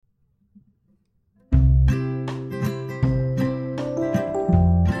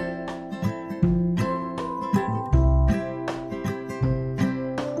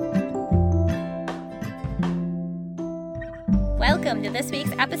Welcome to this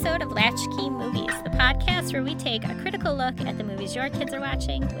week's episode of Latchkey Movies, the podcast where we take a critical look at the movies your kids are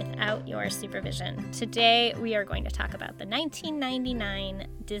watching without your supervision. Today, we are going to talk about the 1999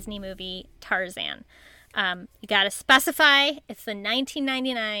 Disney movie Tarzan. You gotta specify it's the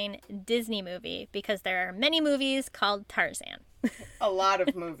 1999 Disney movie because there are many movies called Tarzan. A lot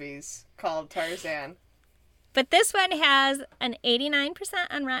of movies called Tarzan. But this one has an 89%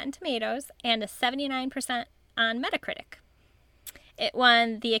 on Rotten Tomatoes and a 79% on Metacritic. It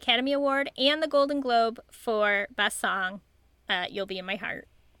won the Academy Award and the Golden Globe for Best Song, You'll Be in My Heart.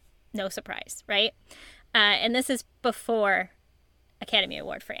 No surprise, right? And this is before Academy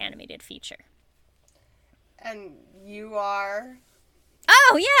Award for Animated Feature. And you are?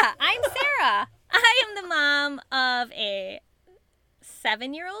 Oh, yeah, I'm Sarah. I am the mom of a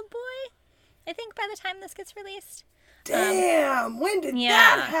 7-year-old boy, I think, by the time this gets released. Damn, when did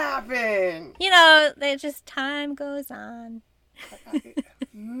that happen? You know, time goes on.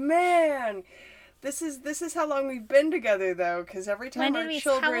 Man, this is how long we've been together, though, because every time our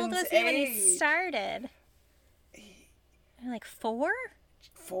children's how old was he age... when he started? Like 4?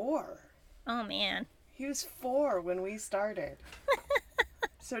 4. Oh, man. He was 4 when we started.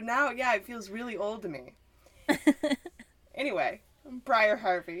 So now, yeah, it feels really old to me. Anyway, I'm Briar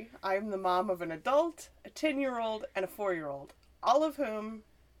Harvey. I'm the mom of an adult, a 10-year-old, and a 4-year-old, all of whom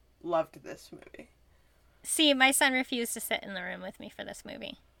loved this movie. See, my son refused to sit in the room with me for this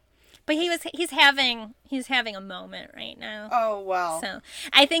movie. But he's having a moment right now. Oh, well. So,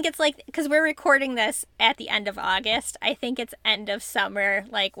 I think it's like, because we're recording this at the end of August, I think it's end of summer,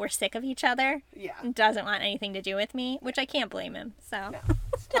 like we're sick of each other. Yeah. Doesn't want anything to do with me, which I can't blame him, so. No,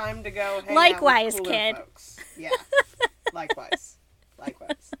 it's time to go hang Likewise, out with kid. Folks. Yeah, likewise.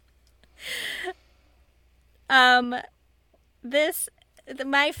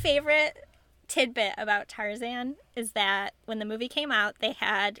 My favorite tidbit about Tarzan is that when the movie came out, they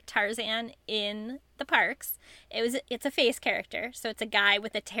had Tarzan in the parks. It's a face character, so it's a guy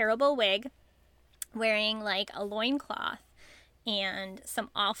with a terrible wig wearing like a loincloth and some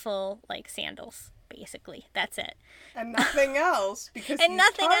awful like sandals, basically. That's it. And nothing else because and he's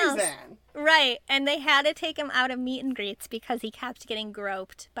nothing Tarzan. Else. Right. And they had to take him out of meet and greets because he kept getting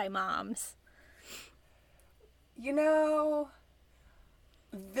groped by moms. You know,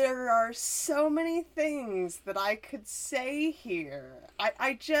 there are so many things that I could say here.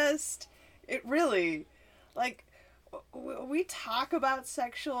 It really, like, we talk about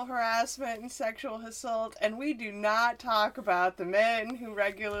sexual harassment and sexual assault, and we do not talk about the men who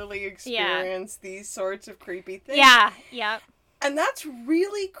regularly experience these sorts of creepy things. Yeah, yep. And that's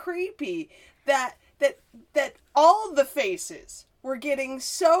really creepy that all the faces were getting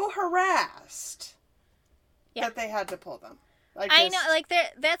so harassed that they had to pull them. I know, like,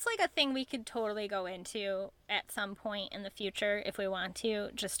 that's, like, a thing we could totally go into at some point in the future if we want to.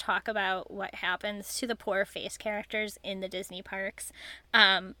 Just talk about what happens to the poor face characters in the Disney parks,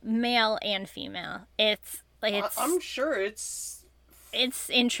 male and female. I'm sure it's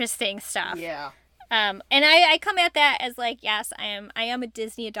interesting stuff. Yeah. And I come at that as, like, yes, I am a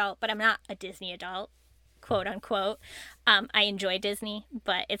Disney adult, but I'm not a Disney adult, quote unquote. I enjoy Disney,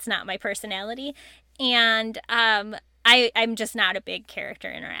 but it's not my personality. And, I'm just not a big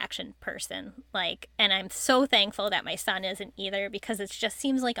character interaction person, like, and I'm so thankful that my son isn't either because it just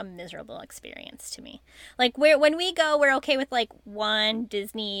seems like a miserable experience to me. Like, when we go, we're okay with, like, one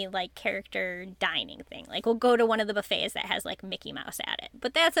Disney, like, character dining thing. Like, we'll go to one of the buffets that has, like, Mickey Mouse at it.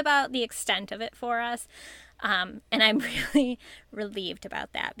 But that's about the extent of it for us. And I'm really relieved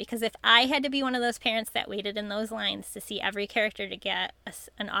about that because if I had to be one of those parents that waited in those lines to see every character to get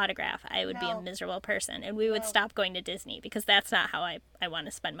an autograph, I would be a miserable person. And we would stop going to Disney because that's not how I want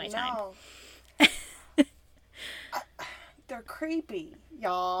to spend my time. They're creepy,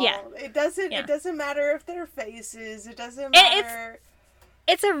 y'all. Yeah. It doesn't matter if they're faces. It doesn't matter.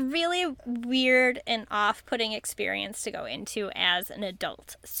 It's a really weird and off-putting experience to go into as an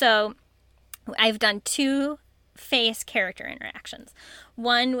adult. So I've done 2 face character interactions.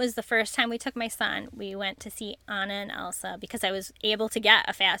 One was the first time we took my son. We went to see Anna and Elsa because I was able to get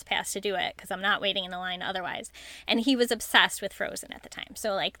a fast pass to do it because I'm not waiting in the line otherwise. And he was obsessed with Frozen at the time.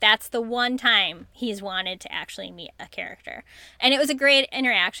 So, like, that's the one time he's wanted to actually meet a character. And it was a great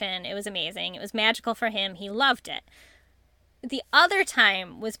interaction. It was amazing. It was magical for him. He loved it. The other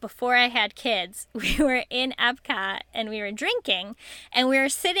time was before I had kids. We were in Epcot and we were drinking and we were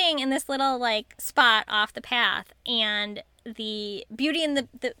sitting in this little like spot off the path and the Beauty and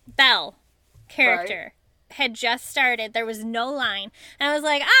the Belle character had just started. There was no line. And I was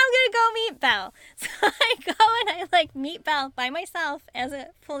like, I'm going to go meet Belle. So I go and I like meet Belle by myself as a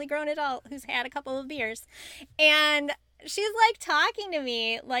fully grown adult who's had a couple of beers. And she's like talking to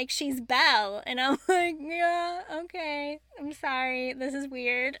me like she's Belle, and I'm like, yeah, okay, I'm sorry, this is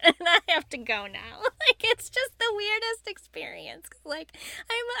weird, and I have to go now. Like, it's just the weirdest experience. Like,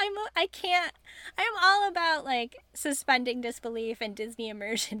 I can't. I'm all about like suspending disbelief and Disney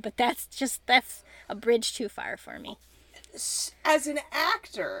immersion, but that's a bridge too far for me. As an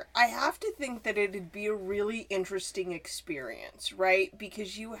actor, I have to think that it'd be a really interesting experience, right?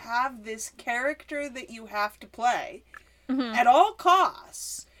 Because you have this character that you have to play at all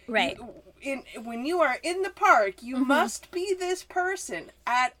costs. Right. When you are in the park, you must be this person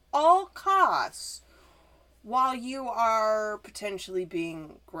at all costs while you are potentially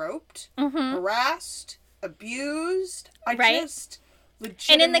being groped, harassed, abused. Legitimately...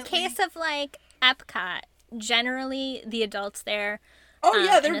 And in the case of like Epcot, generally the adults there,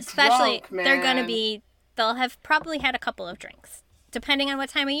 they're especially drunk, man. they're gonna be, they'll have probably had a couple of drinks depending on what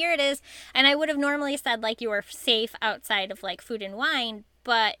time of year it is. And I would have normally said like you were safe outside of like food and wine,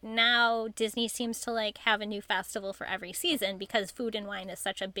 but now Disney seems to like have a new festival for every season because food and wine is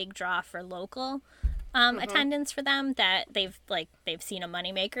such a big draw for local attendance for them that they've seen a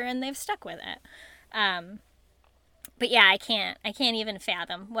moneymaker and they've stuck with it. But yeah, I can't even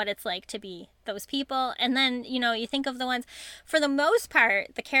fathom what it's like to be those people. And then, you know, you think of the ones, for the most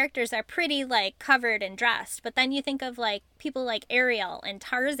part, the characters are pretty like covered and dressed. But then you think of like people like Ariel and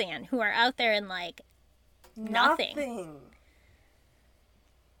Tarzan who are out there in like nothing.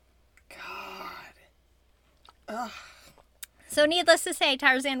 God. Ugh. So needless to say,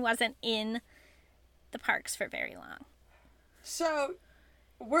 Tarzan wasn't in the parks for very long. So...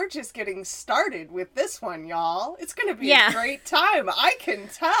 we're just getting started with this one, y'all. It's going to be a great time. I can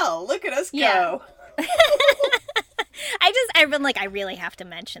tell. Look at us go. I've been like, I really have to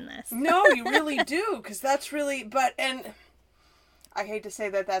mention this. No, you really do, because that's really, and I hate to say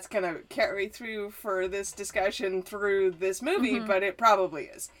that that's going to carry through for this discussion through this movie, but it probably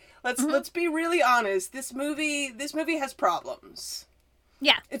is. Let's be really honest. This movie has problems.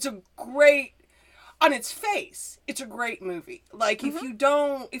 Yeah. It's a great... on its face, it's a great movie. Like, if you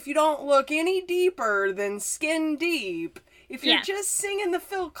don't look any deeper than skin deep, if you're just singing the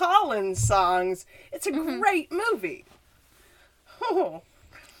Phil Collins songs, it's a great movie. Oh.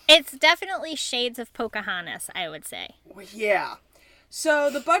 It's definitely shades of Pocahontas, I would say. Yeah. So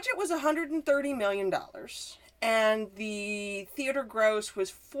the budget was $130 million, and the theater gross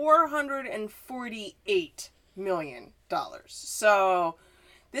was $448 million. So...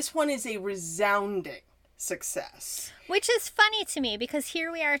 this one is a resounding success. Which is funny to me, because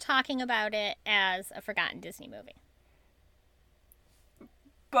here we are talking about it as a forgotten Disney movie.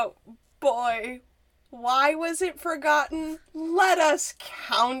 But, boy, why was it forgotten? Let us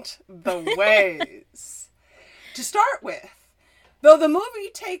count the ways. To start with, though the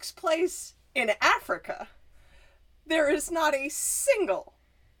movie takes place in Africa, there is not a single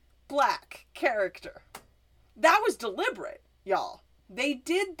black character. That was deliberate, y'all. They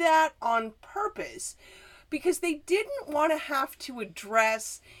did that on purpose because they didn't want to have to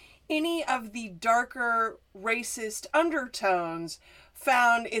address any of the darker racist undertones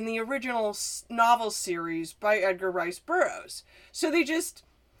found in the original novel series by Edgar Rice Burroughs. So they just,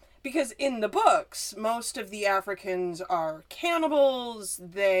 because in the books, most of the Africans are cannibals,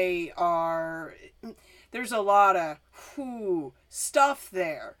 there's a lot of stuff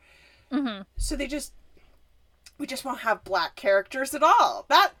there. So we just won't have black characters at all.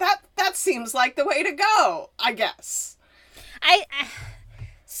 That seems like the way to go, I guess.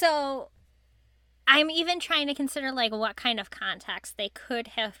 So I'm even trying to consider like what kind of context they could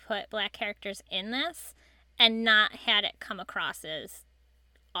have put black characters in this and not had it come across as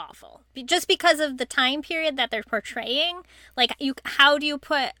awful. Just because of the time period that they're portraying, like how do you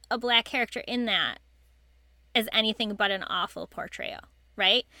put a black character in that as anything but an awful portrayal,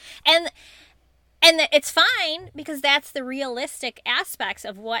 right? And it's fine because that's the realistic aspects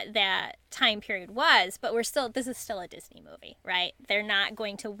of what that time period was, but this is still a Disney movie, right? They're not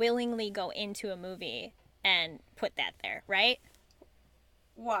going to willingly go into a movie and put that there, right?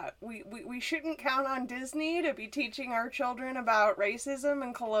 What? We shouldn't count on Disney to be teaching our children about racism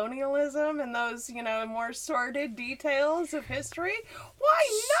and colonialism and those, more sordid details of history?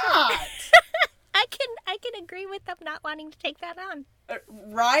 Why not? I can agree with them not wanting to take that on.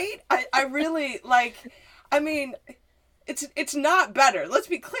 Right? I really, it's not better. Let's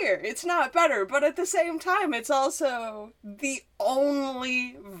be clear. It's not better. But at the same time, it's also the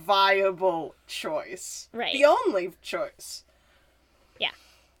only viable choice. Right. The only choice. Yeah.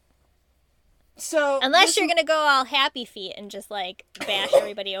 So unless you're going to go all Happy Feet and just, bash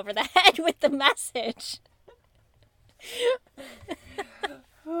everybody over the head with the message.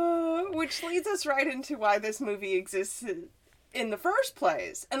 Which leads us right into why this movie exists in the first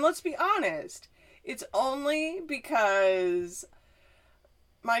place. And let's be honest, it's only because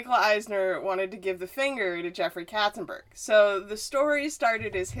Michael Eisner wanted to give the finger to Jeffrey Katzenberg. So the story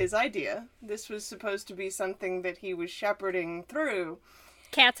started as his idea. This was supposed to be something that he was shepherding through.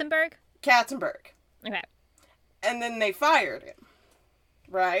 Katzenberg? Katzenberg. Okay. And then they fired him.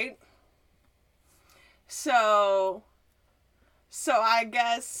 Right? So I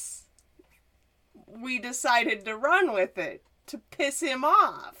guess we decided to run with it to piss him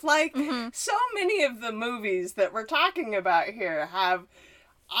off. Like, so many of the movies that we're talking about here have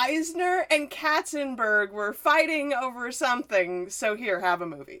Eisner and Katzenberg were fighting over something, so here, have a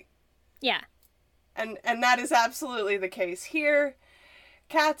movie. Yeah. And that is absolutely the case here.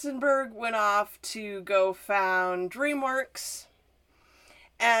 Katzenberg went off to go found DreamWorks,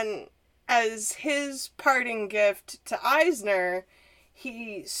 and as his parting gift to Eisner,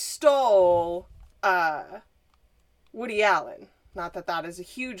 he stole Woody Allen. Not that that is a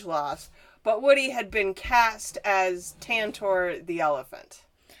huge loss, but Woody had been cast as Tantor the elephant.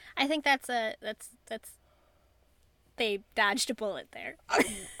 I think that's they dodged a bullet there.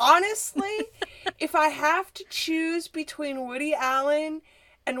 Honestly, if I have to choose between Woody Allen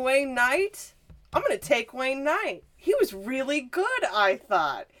and Wayne Knight, I'm going to take Wayne Knight. He was really good, I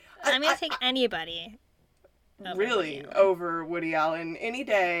thought. I'm going to take anybody. Over Woody Allen any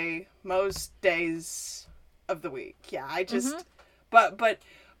day, most days of the week. Yeah, I just... But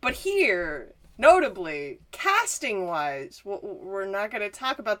here, notably, casting-wise, we're not going to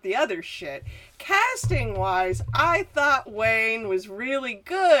talk about the other shit. Casting-wise, I thought Wayne was really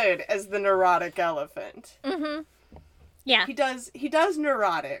good as the neurotic elephant. Mm-hmm. Yeah. He does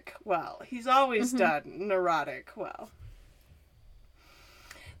neurotic well. He's always done neurotic well.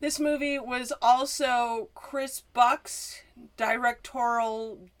 This movie was also Chris Buck's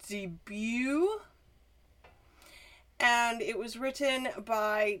directorial debut. And it was written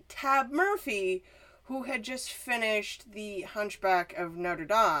by Tab Murphy, who had just finished The Hunchback of Notre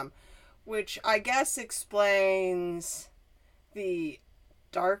Dame, which I guess explains the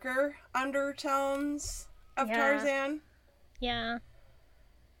darker undertones of Tarzan. Yeah.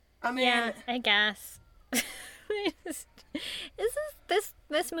 I mean... Yeah, I guess.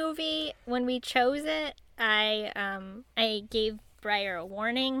 This movie, when we chose it, I gave Breyer a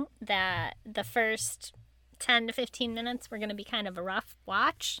warning that the first 10 to 15 minutes were going to be kind of a rough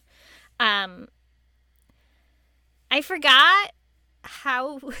watch. I forgot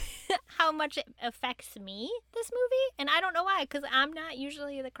how much it affects me, this movie, and I don't know why, because I'm not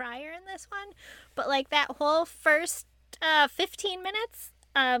usually the crier in this one, but like that whole first 15 minutes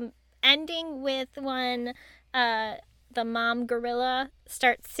ending with when the mom gorilla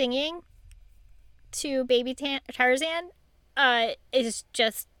starts singing to baby Tarzan is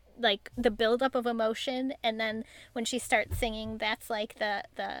just like the buildup of emotion, and then when she starts singing, that's like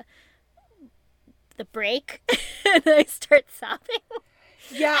the break, and I start sobbing.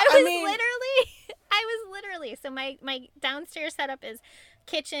 Yeah, I was literally. So my downstairs setup is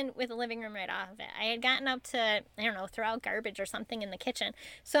kitchen with a living room right off of it. I had gotten up to, I don't know, throw out garbage or something in the kitchen.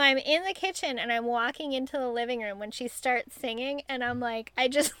 So I'm in the kitchen and I'm walking into the living room when she starts singing, and I'm like, I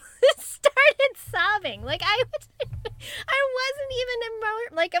just started sobbing. Like I wasn't even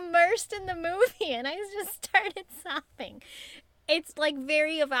immersed in the movie, and I just started sobbing. It's like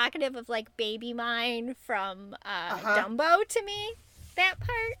very evocative of like Baby Mine from Dumbo to me. That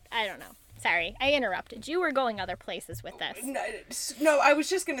part, I don't know. Sorry, I interrupted. You were going other places with this. No, I was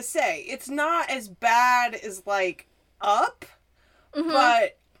just gonna say, it's not as bad as, like, Up,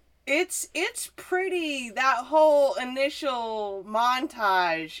 but it's pretty, that whole initial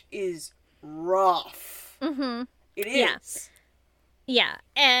montage is rough. Mm-hmm. It is. Yeah,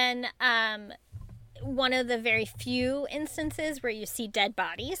 and one of the very few instances where you see dead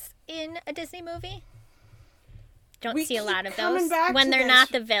bodies in a Disney movie. Don't see a lot of those when they're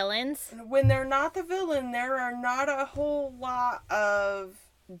not the villains. When they're not the villain, there are not a whole lot of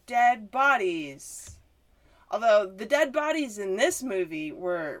dead bodies. Although the dead bodies in this movie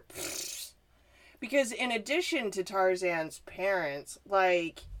were... Because in addition to Tarzan's parents,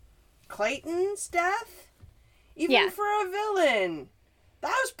 like, Clayton's death, even for a villain,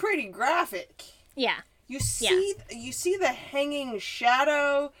 that was pretty graphic. Yeah. You see the hanging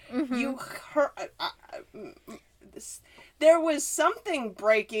shadow. You heard... there was something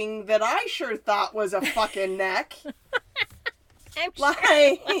breaking that I sure thought was a fucking neck. Could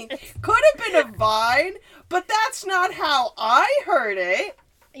have been a vine, but that's not how I heard it.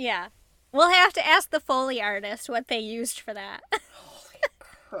 Yeah. We'll have to ask the Foley artist what they used for that. Holy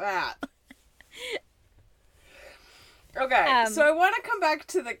crap. Okay, so I want to come back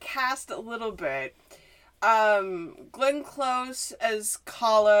to the cast a little bit. Glenn Close as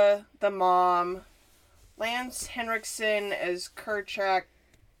Kala, the mom. Lance Henriksen as Kerchak,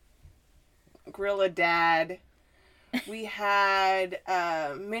 Gorilla Dad. We had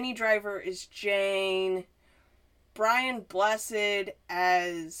Minnie Driver as Jane. Brian Blessed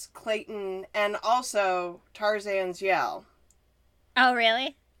as Clayton. And also Tarzan's Yell. Oh,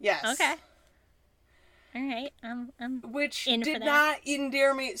 really? Yes. Okay. All right. Which in did for that. not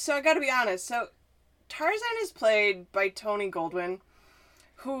endear me. So I gotta be honest. So Tarzan is played by Tony Goldwyn,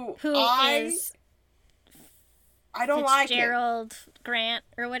 who is I don't like it. Fitzgerald Grant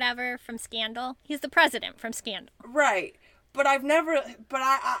or whatever from Scandal. He's the president from Scandal. Right. But I've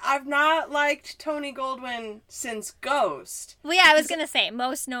not liked Tony Goldwyn since Ghost. Well, yeah, I was gonna say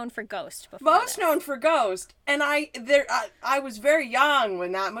most known for Ghost. Most known for Ghost, and I was very young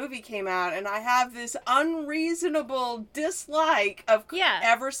when that movie came out, and I have this unreasonable dislike of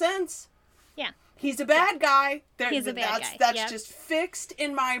ever since. Yeah, he's a bad guy. He's a bad guy. That's just fixed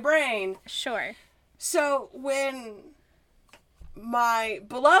in my brain. Sure. So when my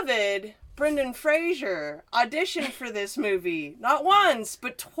beloved Brendan Fraser auditioned for this movie, not once,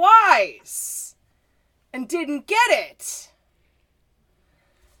 but twice, and didn't get it,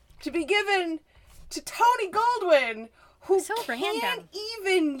 to be given to Tony Goldwyn, who can't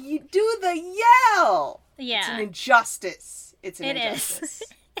even do the yell. Yeah. It's an injustice. It's an injustice.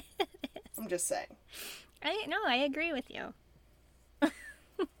 I'm just saying. I agree with you.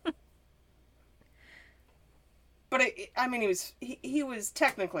 But he was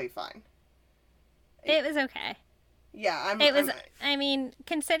technically fine. It was okay. Yeah, I mean,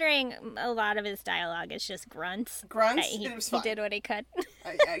 considering a lot of his dialogue is just grunts. Grunts. He it was fine. He did what he could.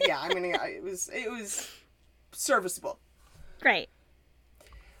 Yeah, it was serviceable. Great.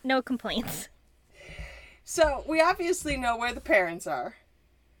 No complaints. So we obviously know where the parents are,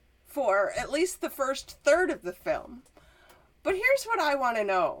 for at least the first third of the film. But here's what I want to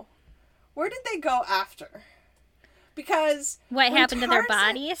know: where did they go after? Because what happened to their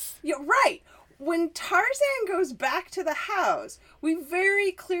bodies? Yeah, right. When Tarzan goes back to the house, we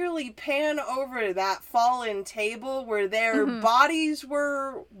very clearly pan over that fallen table where their bodies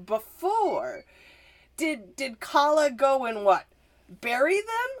were before. Did Kala go and what? Bury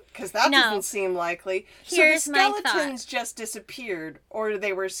them? Because that doesn't seem likely. Here's so the skeletons just disappeared, or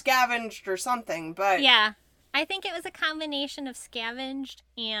they were scavenged or something, but... Yeah. I think it was a combination of scavenged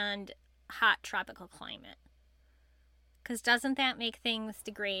and hot tropical climate. Because doesn't that make things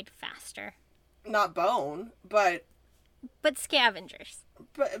degrade faster? Not bone, but scavengers.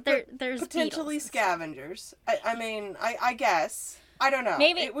 But there's potentially scavengers. I guess. I don't know.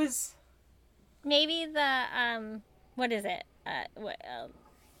 Maybe it was. Maybe the what is it?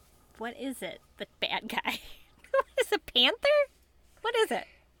 What is it? The bad guy. Is it panther? What is it?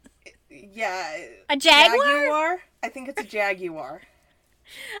 Yeah. A jaguar? Jaguar? I think it's a jaguar.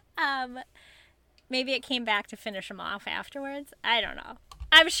 Maybe it came back to finish them off afterwards. I don't know.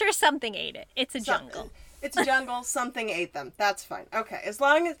 I'm sure something ate it. It's a jungle. It's a jungle. Something ate them. That's fine. Okay, as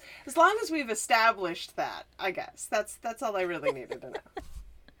long as we've established that, I guess that's all I really needed to know.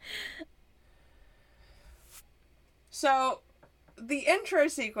 So, the intro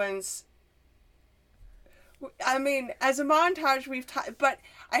sequence. I mean, as a montage, but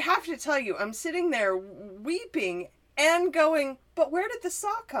I have to tell you, I'm sitting there weeping and going, but where did the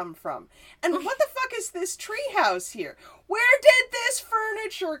saw come from? And what the fuck is this treehouse here? Where did this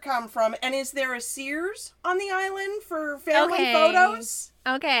furniture come from? And is there a Sears on the island for family photos?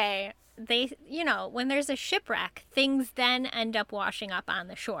 Okay. They, when there's a shipwreck, things then end up washing up on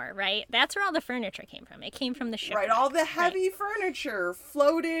the shore, right? That's where all the furniture came from. It came from the shipwreck. Right, all the heavy furniture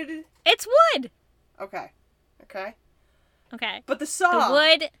floated. It's wood. Okay. But the saw.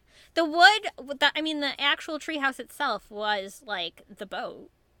 The actual treehouse itself was like the boat.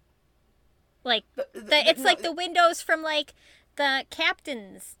 Like it's like the windows from like the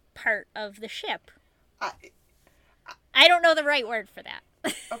captain's part of the ship. I don't know the right word for that.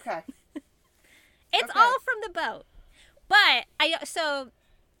 Okay. It's all from the boat. But I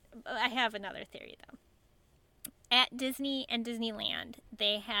have another theory though. At Disney and Disneyland,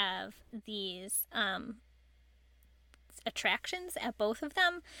 they have these attractions at both of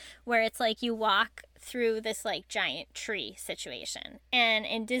them where it's like you walk through this like giant tree situation, and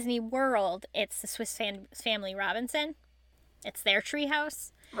in Disney World it's the Swiss Family Robinson. It's their tree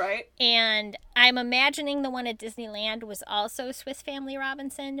house, right? And I'm imagining the one at Disneyland was also Swiss Family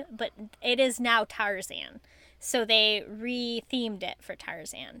Robinson, but it is now Tarzan, so they re-themed it for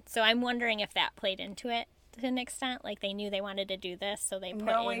Tarzan. So I'm wondering if that played into it to an extent, like they knew they wanted to do this, so they put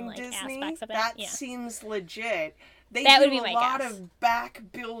in like Disney, aspects of it. That seems legit. They That do would be a my lot guess. of back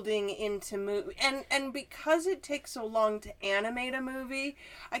building into movie, and because it takes so long to animate a movie,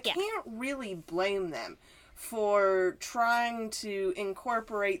 I can't really blame them for trying to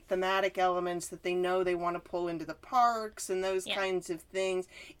incorporate thematic elements that they know they want to pull into the parks and those kinds of things.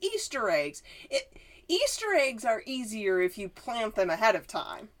 Easter eggs. Easter eggs are easier if you plant them ahead of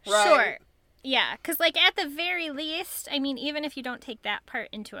time, right? Sure. Yeah, because, like, at the very least, I mean, even if you don't take that part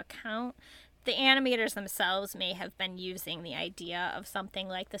into account, the animators themselves may have been using the idea of something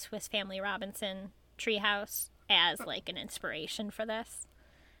like the Swiss Family Robinson treehouse as, like, an inspiration for this.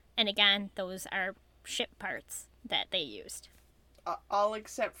 And again, those are ship parts that they used. All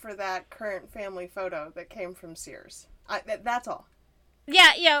except for that current family photo that came from Sears. That's all.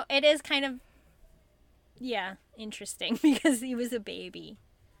 Yeah, it is kind of, interesting because he was a baby.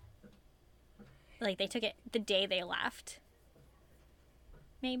 Like, they took it the day they left.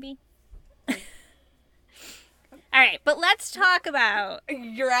 Maybe. All right, but let's talk about...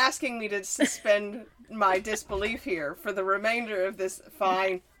 You're asking me to suspend my disbelief here for the remainder of this.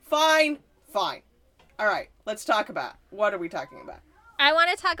 Fine. All right, let's talk about... What are we talking about? I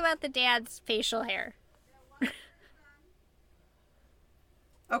want to talk about the dad's facial hair.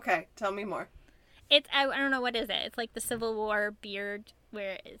 Okay, tell me more. I don't know, what is it? It's like the Civil War beard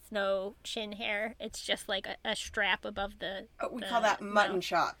where it's no chin hair. It's just like a strap above the... We call that mutton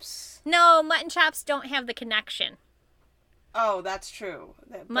chops. No, mutton chops don't have the connection. Oh, that's true.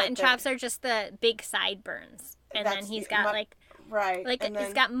 Mutton chops are just the big sideburns. And then he's got Right. Like,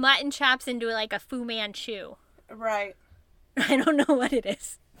 he's got mutton chops into like a Fu Manchu. Right. I don't know what it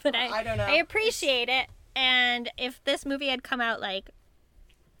is. But I don't know. I appreciate it. And if this movie had come out like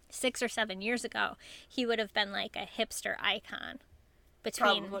 6 or 7 years ago, he would have been like a hipster icon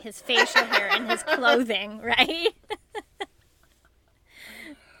between his facial hair and his clothing, right?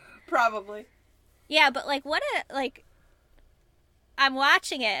 Probably. Yeah, but like I'm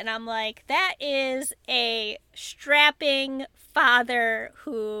watching it and I'm like, that is a strapping father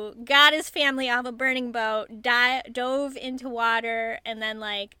who got his family off a burning boat, dove into water, and then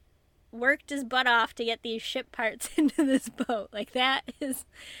like worked his butt off to get these ship parts into this boat. Like that is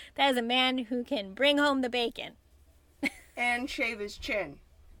a man who can bring home the bacon. And shave his chin.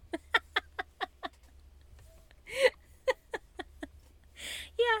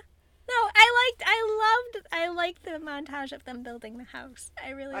 Yeah. No, I liked the montage of them building the house.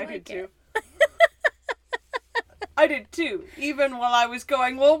 I did too. I did too. Even while I was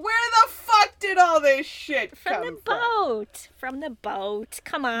going, well, where the fuck did all this shit come from? From the boat.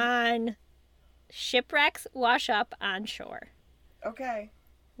 Come on. Shipwrecks wash up on shore. Okay.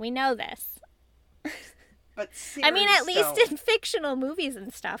 We know this. But I mean, at least in fictional movies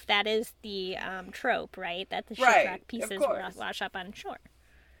and stuff, that is the trope, right? That the shipwreck pieces wash up on shore.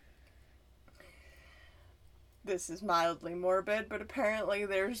 This is mildly morbid, but apparently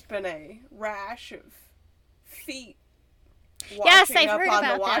there's been a rash of feet washing up on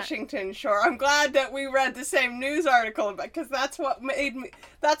the Washington shore. I'm glad that we read the same news article because that's what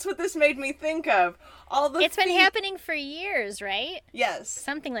this made me think of. It's been happening for years, right? Yes.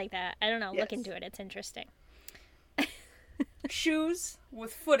 Something like that. I don't know. Yes. Look into it. It's interesting. Shoes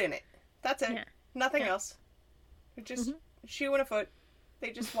with foot in it. That's it. Yeah. Nothing else. Just shoe and a foot. They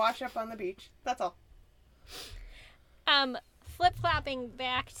just wash up on the beach. That's all. Flip-flopping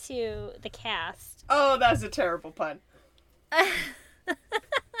back to the cast. Oh, that's a terrible pun. I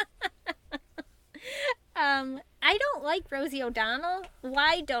don't like Rosie O'Donnell.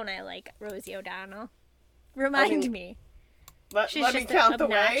 Why don't I like Rosie O'Donnell? Remind me. Let me count the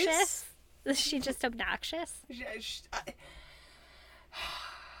ways. Is she just obnoxious?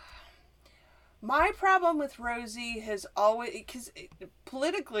 My problem with Rosie has always... Because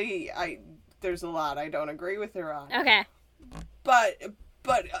politically, there's a lot I don't agree with her on. Okay. But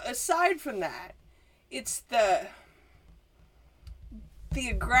aside from that, it's the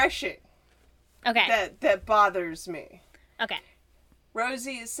aggression that bothers me. Okay.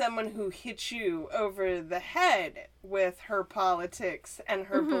 Rosie is someone who hits you over the head with her politics and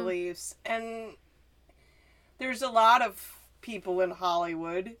her beliefs. And there's a lot of people in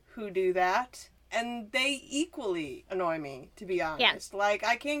Hollywood who do that. And they equally annoy me, to be honest. Yeah. Like,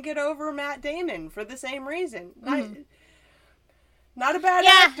 I can't get over Matt Damon for the same reason. Not a bad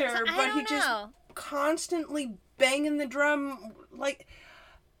actor, but he just constantly banging the drum. Like,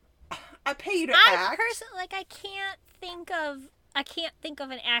 I pay you to act. Personally, I can't think of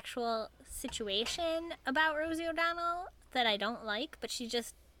an actual situation about Rosie O'Donnell that I don't like, but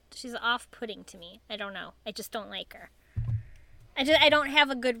she's off-putting to me. I don't know. I just don't like her. I don't have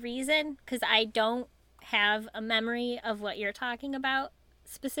a good reason because I don't have a memory of what you're talking about.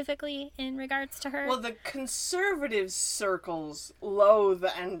 specifically in regards to her? Well, the conservative circles loathe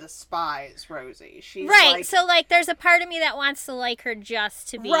and despise Rosie. She's right. like, So, like, there's a part of me that wants to like her just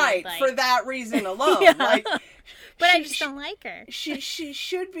to be right, like, for that reason alone. Yeah. Like, but I just don't like her. She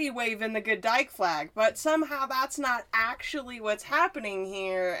should be waving the good dyke flag, but somehow that's not actually what's happening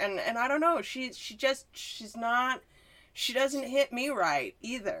here. And I don't know. She's not. She doesn't hit me right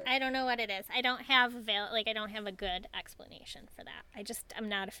either. I don't know what it is. I don't have I don't have a good explanation for that. I'm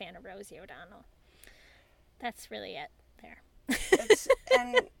not a fan of Rosie O'Donnell. That's really it there.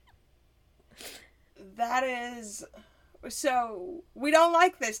 And that is, so we don't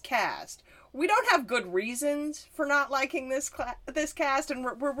like this cast. We don't have good reasons for not liking this cast, and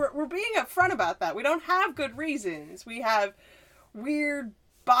we're being upfront about that. We don't have good reasons. We have weird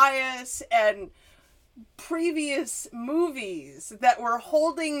bias and previous movies that we're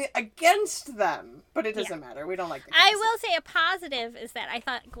holding against them, but it doesn't matter. We don't like the cast. I will say a positive is that I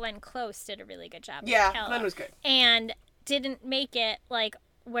thought Glenn Close did a really good job. Yeah, Glenn was good. And didn't make it like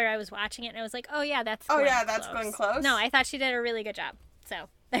where I was watching it and I was like, oh yeah, that's Glenn that's Glenn Close? No, I thought she did a really good job. So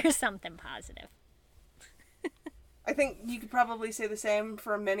there's something positive. I think you could probably say the same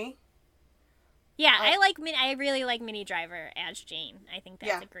for Minnie. Yeah, I really like Minnie Driver as Jane. I think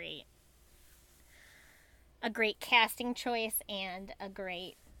that's a great casting choice and a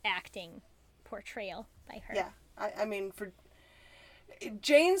great acting portrayal by her. Yeah, I mean, for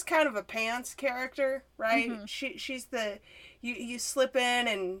Jane's kind of a pants character, right? Mm-hmm. She's the you slip in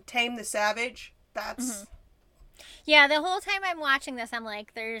and tame the savage. That's yeah. The whole time I'm watching this, I'm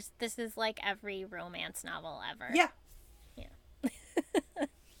like, this is like every romance novel ever. Yeah.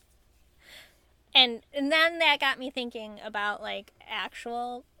 And then that got me thinking about like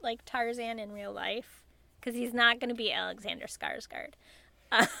actual like Tarzan in real life, because he's not going to be Alexander Skarsgård.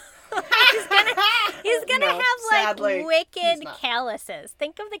 He's gonna have sadly, like wicked calluses.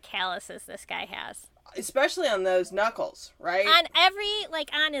 Think of the calluses this guy has. Especially on those knuckles, right? On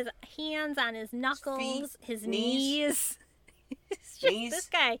on his hands, on his knuckles, his knees. This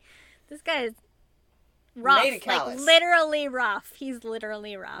guy is rough. Like literally rough. He's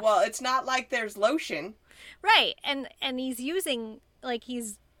literally rough. Well, it's not like there's lotion. Right. And he's using, like,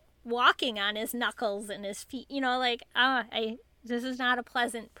 he's walking on his knuckles and his feet. You know, like, this is not a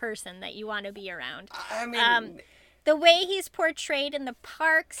pleasant person that you want to be around. I mean, the way he's portrayed in the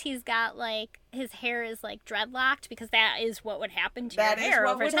parks, he's got, like, his hair is, like, dreadlocked, because that is what would happen to your hair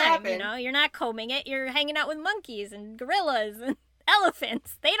over time. Happen. You know, you're not combing it. You're hanging out with monkeys and gorillas and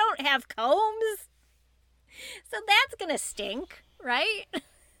elephants. They don't have combs. So that's going to stink, right?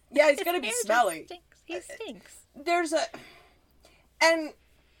 Yeah, he's going to be smelly. He stinks. And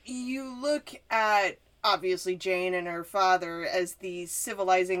you look at, obviously, Jane and her father as the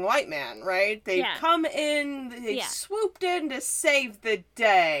civilizing white man, right? They come in, they swooped in to save the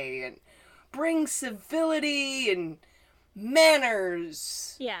day and bring civility and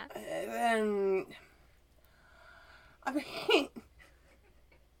manners. Yeah. And, I mean,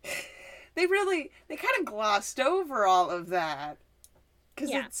 they kind of glossed over all of that.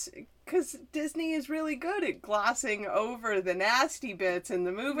 Because Disney is really good at glossing over the nasty bits in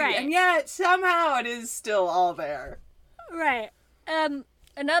the movie, right. And yet somehow it is still all there. Right.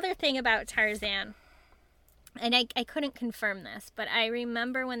 Another thing about Tarzan, and I couldn't confirm this, but I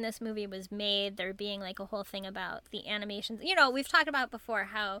remember when this movie was made, there being like a whole thing about the animations. You know, we've talked about before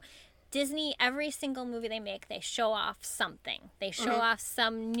how Disney, every single movie they make, they show off something. They show off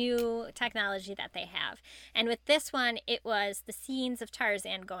some new technology that they have. And with this one, it was the scenes of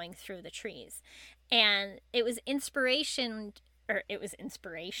Tarzan going through the trees. And it was the inspiration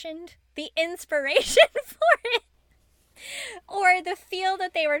for it. Or the feel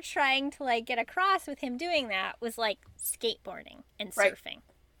that they were trying to like get across with him doing that was like skateboarding and surfing. Right.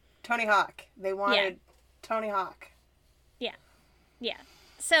 Tony Hawk. They wanted Tony Hawk. Yeah. Yeah.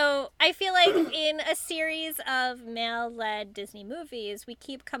 So I feel like in a series of male-led Disney movies, we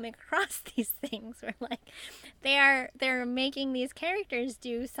keep coming across these things where like they're making these characters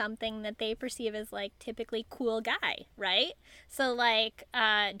do something that they perceive as like typically cool guy, right? So like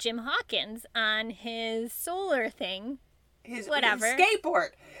Jim Hawkins on his solar thing, his skateboard.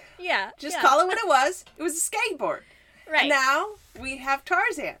 Yeah. Just call it what it was. It was a skateboard. Right. And now we have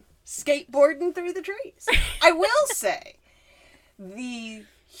Tarzan skateboarding through the trees. I will say the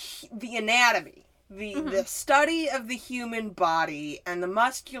anatomy, the study of the human body and the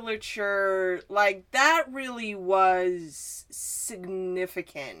musculature, like that really was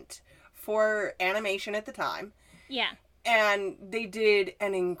significant for animation at the time. Yeah. And they did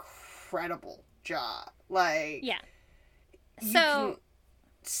an incredible job. Like, yeah. You can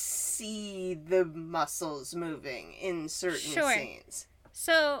see the muscles moving in certain scenes.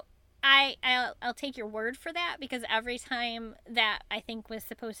 So I'll take your word for that, because every time that I think was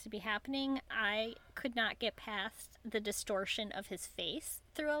supposed to be happening, I could not get past the distortion of his face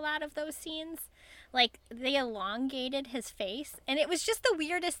through a lot of those scenes. Like, they elongated his face, and it was just the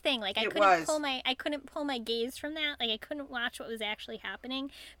weirdest thing. Like, It was. I couldn't pull my gaze from that. Like, I couldn't watch what was actually happening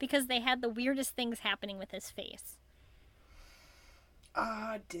because they had the weirdest things happening with his face.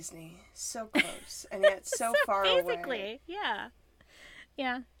 Ah, Disney. So close, and yet so far Basically, away. yeah.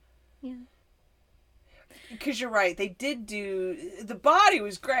 Yeah. Yeah. Because you're right, they did do... The body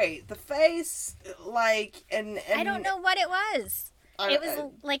was great. The face, like, and I don't know what it was. It was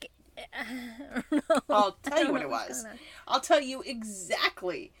like... I don't know. I'll tell you what know it what's was. going on. I'll tell you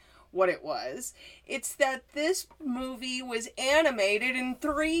exactly what it was. It's that this movie was animated in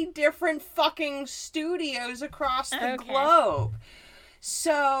 3 different fucking studios across the Okay. globe.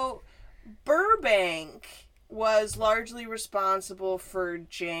 So, Burbank was largely responsible for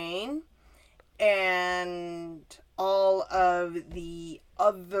Jane and all of the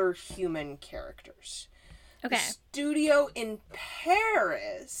other human characters. Okay. The studio in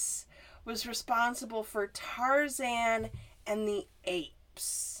Paris was responsible for Tarzan and the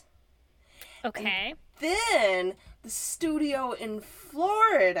apes. Okay. Then the studio in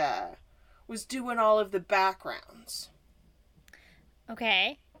Florida was doing all of the backgrounds.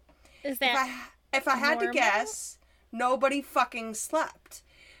 Okay. Is that If I had to normal? guess, nobody fucking slept.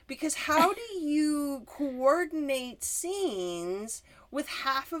 Because how do you coordinate scenes with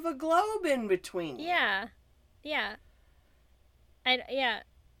half of a globe in between you? Yeah. Yeah. Yeah.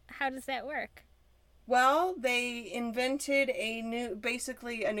 How does that work? Well, they invented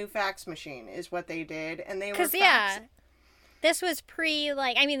basically a new fax machine is what they did, and they were Because, yeah, this was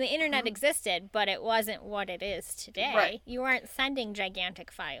I mean, the internet existed, but it wasn't what it is today. Right. You weren't sending gigantic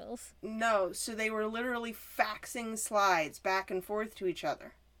files. No, so they were literally faxing slides back and forth to each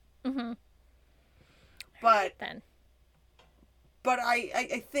other. Mm-hmm. But Then.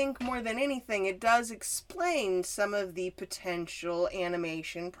 I think more than anything, it does explain some of the potential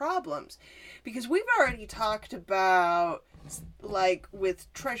animation problems. Because we've already talked about, like,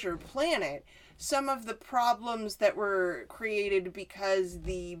 with Treasure Planet, some of the problems that were created because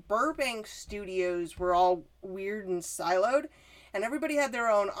the Burbank studios were all weird and siloed. And everybody had their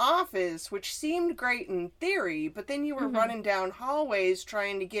own office, which seemed great in theory, but then you were running down hallways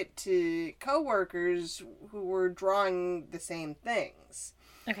trying to get to coworkers who were drawing the same things.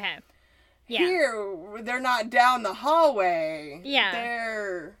 Okay. Yeah. Here, they're not down the hallway. Yeah.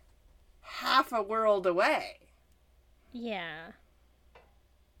 They're half a world away. Yeah.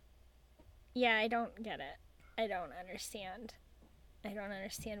 Yeah, I don't get it. I don't understand. I don't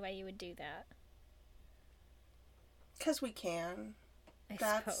understand why you would do that. Because we can. I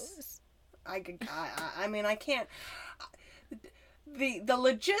That's- suppose. I mean, I can't... The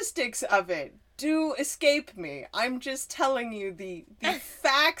logistics of it do escape me. I'm just telling you the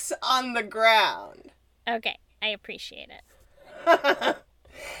facts on the ground. Okay, I appreciate it.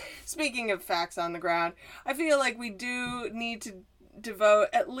 Speaking of facts on the ground, I feel like we do need to devote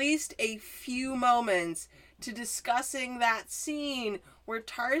at least a few moments to discussing that scene where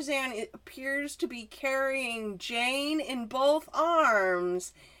Tarzan appears to be carrying Jane in both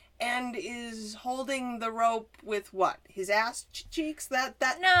arms and is holding the rope with what? His ass cheeks? That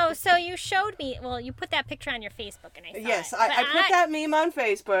No, so you showed me. Well, you put that picture on your Facebook, and I saw Yes, it. I But put that meme on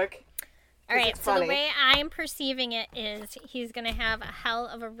Facebook. All right, it's so funny. the way I'm perceiving it is he's gonna have a hell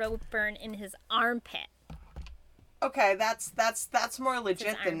of a rope burn in his armpit. Okay, that's more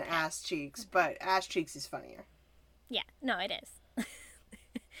legit than armpit. ass cheeks, but ass cheeks is funnier. Yeah, no, it is.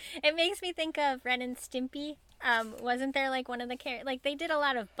 It makes me think of Ren and Stimpy. Wasn't there like one of the like they did a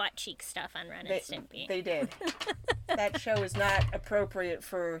lot of butt cheek stuff on Ren and Stimpy? They did. That show is not appropriate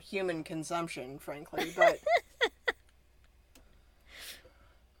for human consumption, frankly, but...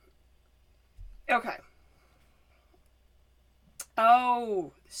 Okay.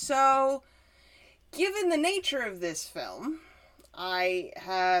 Oh, so, given the nature of this film, I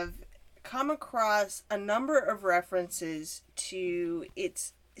have come across a number of references to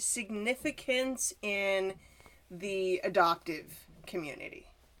its significance in the adoptive community.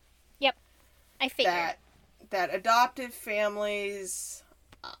 Yep, I figured. That adoptive families,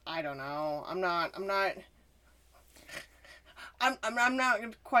 I don't know. I'm not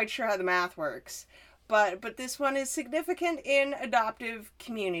quite sure how the math works, but this one is significant in adoptive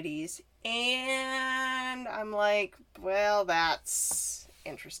communities, and I'm like, well, that's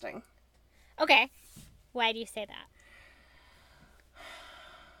interesting. Okay, why do you say that?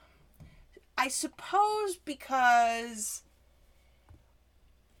 I suppose because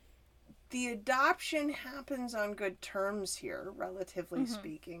the adoption happens on good terms here, relatively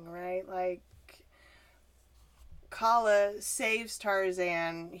speaking, right? Like, Kala saves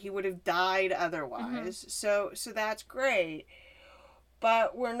Tarzan. He would have died otherwise. So that's great.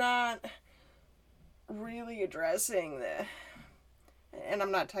 But we're not really addressing and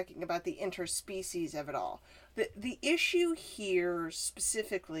I'm not talking about the interspecies of it all. The issue here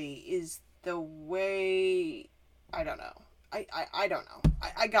specifically is the way, I don't know. I don't know.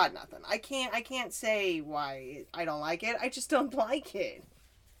 I got nothing. I can't say why I don't like it. I just don't like it.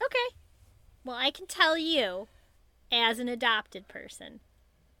 Okay. Well, I can tell you, as an adopted person,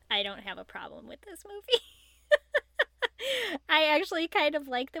 I don't have a problem with this movie. I actually kind of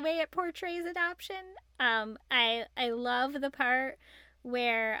like the way it portrays adoption. I love the part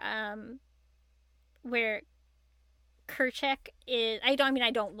where Kerchak is, I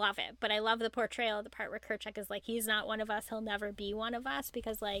don't love it, but I love the portrayal of the part where Kerchak is like, he's not one of us, he'll never be one of us,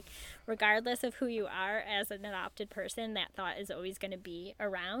 because like, regardless of who you are as an adopted person, that thought is always going to be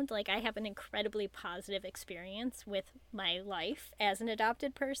around. Like, I have an incredibly positive experience with my life as an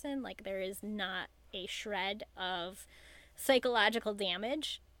adopted person. Like, there is not a shred of psychological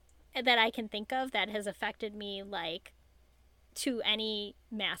damage that I can think of that has affected me, like, to any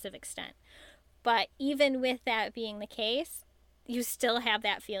massive extent. But even with that being the case, you still have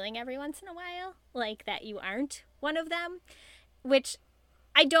that feeling every once in a while, like that you aren't one of them, which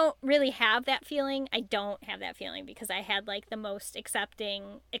I don't really have that feeling. I don't have that feeling because I had like the most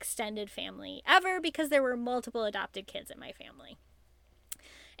accepting extended family ever, because there were multiple adopted kids in my family.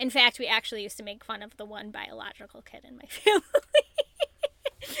 In fact, we actually used to make fun of the one biological kid in my family.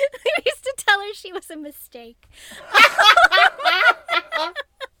 We used to tell her she was a mistake.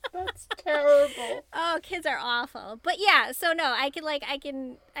 That's terrible. Oh, kids are awful. But yeah, so no, I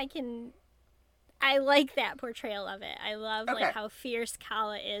like that portrayal of it. I love like how fierce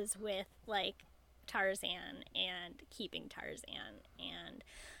Kala is with like Tarzan and keeping Tarzan, and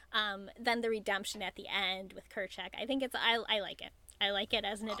then the redemption at the end with Kerchak. I think I like it. I like it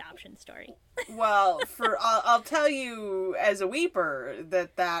as an adoption story. Well, I'll tell you as a weeper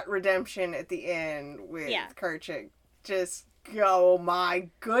that redemption at the end with Kerchak, just, oh my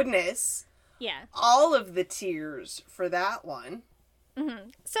goodness. Yeah. All of the tears for that one. Mm-hmm.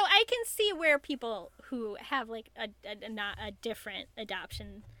 So I can see where people who have like a different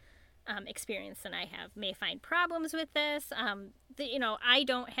adoption experience than I have may find problems with this. I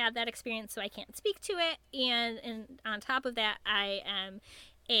don't have that experience, so I can't speak to it. And on top of that, I am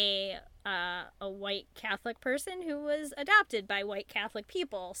a white Catholic person who was adopted by white Catholic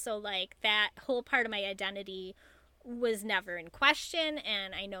people. So like that whole part of my identity was never in question,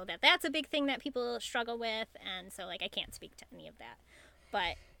 and I know that that's a big thing that people struggle with, and so like I can't speak to any of that.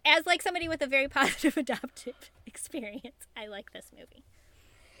 But as like somebody with a very positive adoptive experience, I like this movie.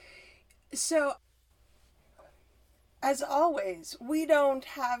 So, as always, we don't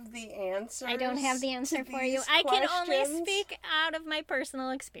have the answers. I don't have the answer for you. I can only speak out of my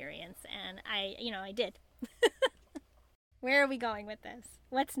personal experience, and I did. Where are we going with this?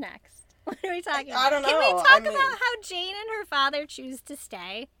 What's next? What are we talking about? I don't know. Can we talk about how Jane and her father choose to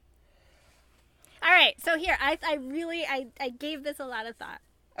stay? All right, so here, I gave this a lot of thought.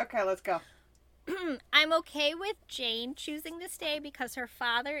 Okay, let's go. I'm okay with Jane choosing to stay because her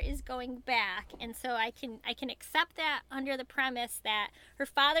father is going back, and so I can accept that under the premise that her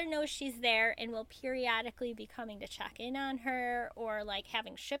father knows she's there and will periodically be coming to check in on her, or like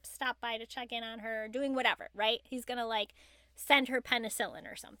having ships stop by to check in on her, or doing whatever, right? He's gonna like send her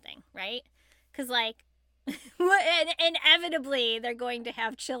penicillin or something, right? Because like inevitably they're going to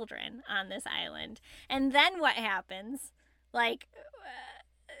have children on this island, and then what happens? Like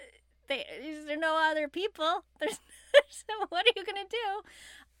there are no other people. So what are you gonna do?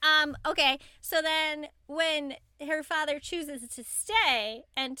 Okay, so then when her father chooses to stay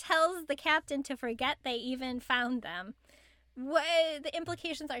and tells the captain to forget they even found them, the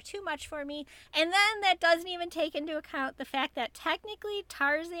implications are too much for me. And then that doesn't even take into account the fact that technically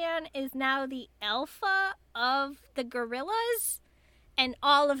Tarzan is now the alpha of the gorillas, and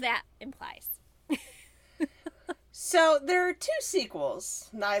all of that implies. So there are 2 sequels,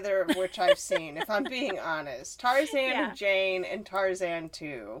 neither of which I've seen, if I'm being honest. Tarzan and Jane and Tarzan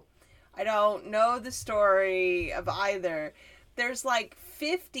 2. I don't know the story of either. There's like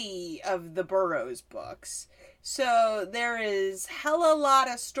 50 of the Burroughs books. So there is hella lot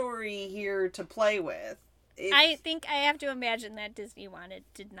of story here to play with. I think I have to imagine that Disney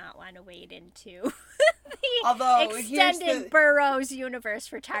did not want to wade into the extended Burroughs universe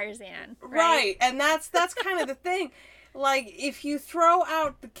for Tarzan. Right, and that's kind of the thing. like, if you throw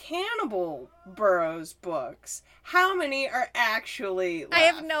out the Cannibal Burrows books, how many are actually left? I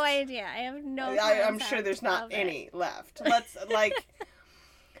have no idea. I have no I'm sure there's not any left. Let's, like...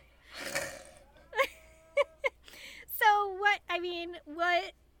 So what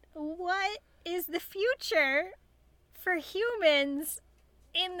is the future for humans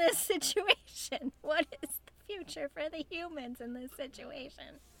in this situation? What is the future for the humans in this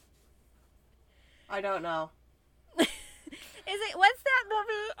situation? I don't know. What's that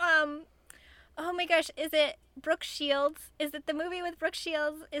movie? Oh my gosh, is it Brooke Shields? Is it the movie with Brooke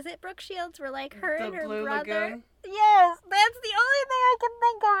Shields? Is it Brooke Shields where like her and her Blue brother? Lagoon? Yes, that's the only thing I can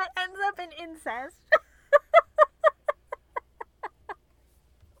think of. It ends up in incest.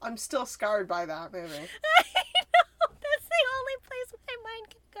 I'm still scarred by that movie. I know. That's the only place my mind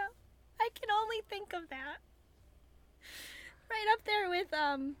can go. I can only think of that. Right up there with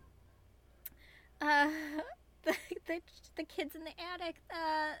the kids in the attic.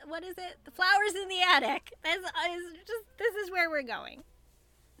 What is it? The flowers in the attic. This is where we're going.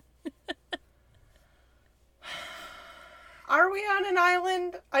 Are we on an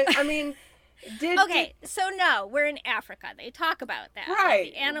island? I mean, so no, we're in Africa. They talk about that. Right.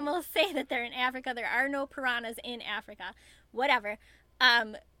 Like, the animals say that they're in Africa. There are no piranhas in Africa. Whatever.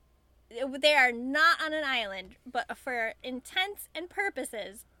 They are not on an island, but for intents and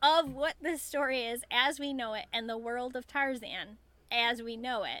purposes of what this story is as we know it and the world of Tarzan as we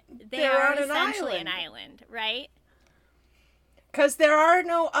know it, They're are on an essentially island. an island, right? Because there are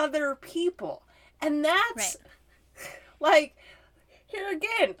no other people. And that's, like, here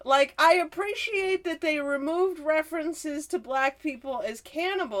again, like, I appreciate that they removed references to black people as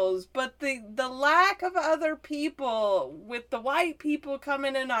cannibals, but the lack of other people with the white people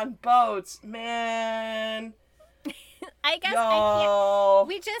coming in on boats, man. I guess No.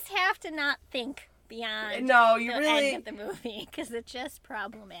 we just have to not think beyond No, the end of the movie because it's just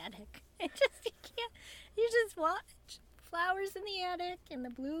problematic. You can't. You just watch Flowers in the Attic and the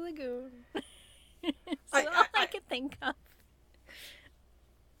Blue Lagoon. That's all I can think of.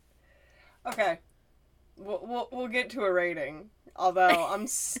 Okay, we'll get to a rating. Although I'm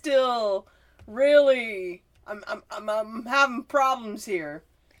still really I'm having problems here.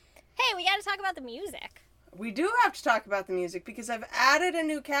 Hey, we got to talk about the music. We do have to talk about the music because I've added a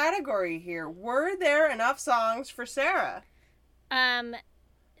new category here. Were there enough songs for Sarah?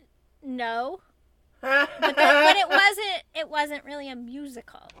 No. But it wasn't really a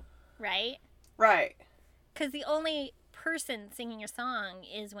musical, right? Right. Because the only person singing a song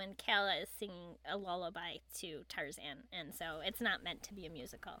is when Kala is singing a lullaby to Tarzan, and so it's not meant to be a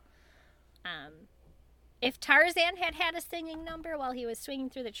musical. If Tarzan had a singing number while he was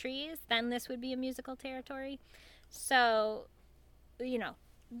swinging through the trees, then this would be a musical territory. So,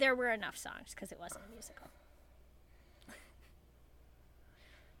 there were enough songs because it wasn't a musical.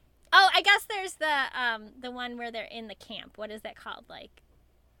 Oh, I guess there's the one where they're in the camp. What is that called? Like,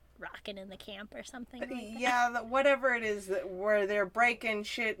 Rockin' in the Camp or something like that? Yeah, whatever it is where they're breaking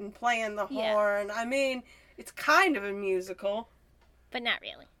shit and playing the horn. I mean, it's kind of a musical. But not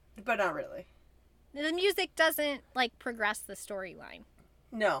really. But not really. The music doesn't, like, progress the storyline.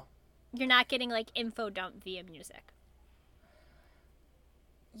 No. You're not getting, like, info dump via music.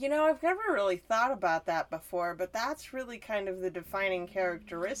 I've never really thought about that before, but that's really kind of the defining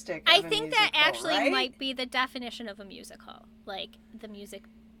characteristic of I a think musical, that actually right? might be the definition of a musical. Like, the music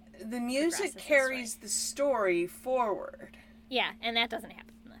carries the story forward. Yeah, and that doesn't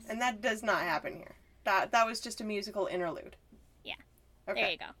happen in this. And that does not happen here. That was just a musical interlude. Yeah. Okay.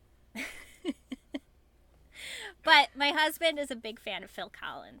 There you go. But my husband is a big fan of Phil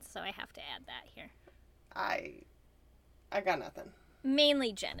Collins, so I have to add that here. I got nothing.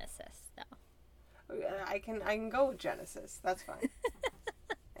 Mainly Genesis, though. I can go with Genesis. That's fine.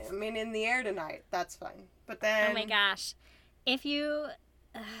 I mean, In the Air Tonight. That's fine. But then... Oh my gosh. If you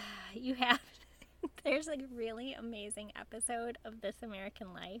have... There's a really amazing episode of This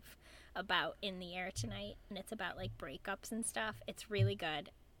American Life about In the Air Tonight, and it's about, like, breakups and stuff. It's really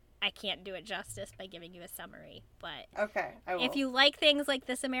good. I can't do it justice by giving you a summary, but... Okay, I will. If you like things like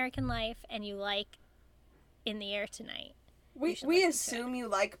This American Life and you like In the Air Tonight... We assume you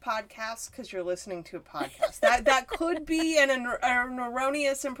like podcasts because you're listening to a podcast. That could be an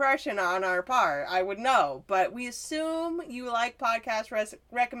erroneous impression on our part. I would know. But we assume you like podcast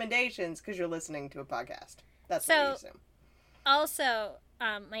recommendations because you're listening to a podcast. That's what we assume. Also,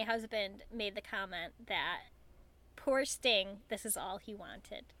 my husband made the comment that poor Sting, this is all he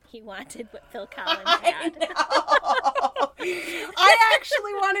wanted. He wanted what Phil Collins had. I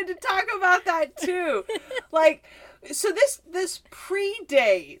actually wanted to talk about that too. Like... So this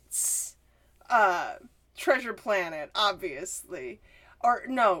predates Treasure Planet, obviously. Or,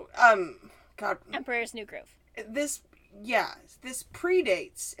 no, God. Emperor's New Groove. This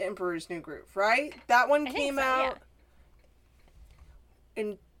predates Emperor's New Groove, right? That one came out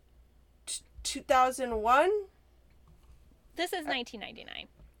in 2001? This is 1999.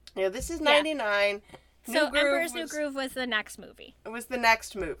 Yeah, this is 99. So Emperor's New Groove was the next movie. It was the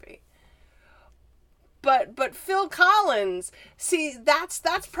next movie. But Phil Collins, see, that's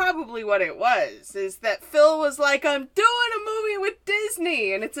probably what it was, is that Phil was like, I'm doing a movie with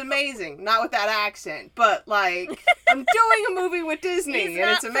Disney, and it's amazing. Not with that accent, but, like, I'm doing a movie with Disney, and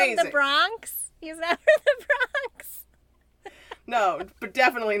it's amazing. He's not from the Bronx? He's not from the Bronx? No, but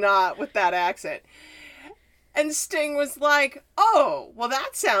definitely not with that accent. And Sting was like, oh, well,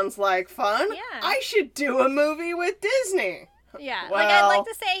 that sounds like fun. Yeah. I should do a movie with Disney. Yeah, well, like I'd like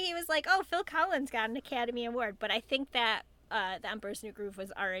to say he was like, oh, Phil Collins got an Academy Award, but I think that The Emperor's New Groove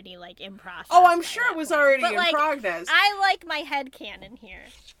was already like in process. Oh, I'm sure it was point. already but, in like, progress. I like my headcanon here.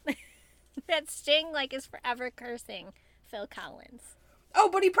 That Sting like is forever cursing Phil Collins. Oh,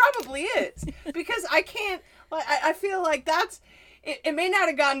 but he probably is. Because I can't, like, I feel like that's, it may not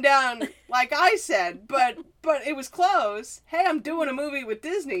have gone down like I said, but it was close. Hey, I'm doing a movie with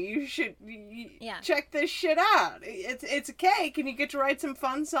Disney. You should check this shit out. It's a cake, and you get to write some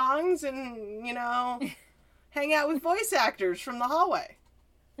fun songs and, you know, hang out with voice actors from the hallway.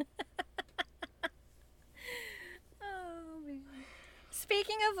 Oh, man.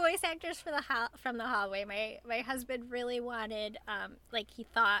 Speaking of voice actors from the hallway, my husband really wanted, like, he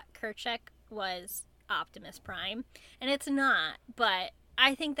thought Kerchak was Optimus Prime, and it's not, but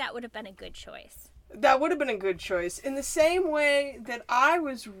I think that would have been a good choice. That would have been a good choice. In the same way that I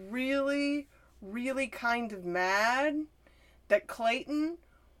was really, really kind of mad that Clayton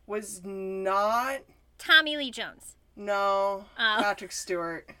was not... Tommy Lee Jones. No, Patrick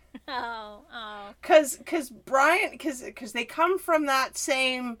Stewart. Oh. Cause Brian, cause they come from that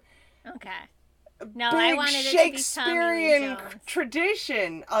same... Okay. No, big I wanted it Shakespearean to be Tommy Lee Jones.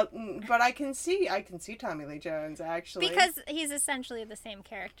 tradition, but I can see Tommy Lee Jones actually, because he's essentially the same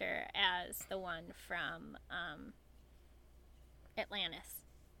character as the one from Atlantis.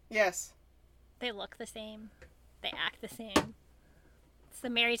 Yes, they look the same, they act the same. It's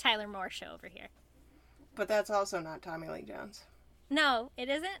the Mary Tyler Moore show over here. But that's also not Tommy Lee Jones. No, it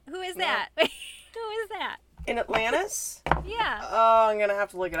isn't. Who is that? Who is that? In Atlantis? Yeah. Oh, I'm gonna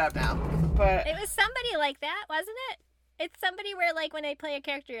have to look it up now. But it was somebody like that, wasn't it? It's somebody where, like, when they play a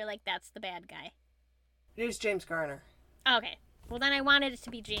character, you're like, that's the bad guy. It was James Garner. Okay. Well, then I wanted it to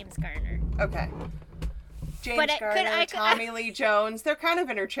be James Garner. Okay. James Garner, Tommy Lee Jones. They're kind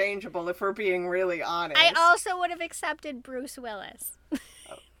of interchangeable, if we're being really honest. I also would have accepted Bruce Willis.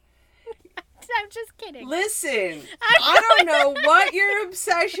 I'm just kidding. Listen, I don't know what your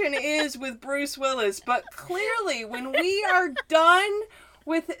obsession is with Bruce Willis, but clearly when we are done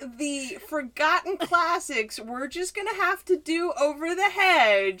with the forgotten classics, we're just going to have to do Over the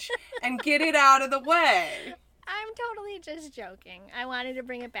Hedge and get it out of the way. I'm totally just joking. I wanted to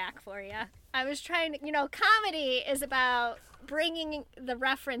bring it back for you. I was trying to, comedy is about bringing the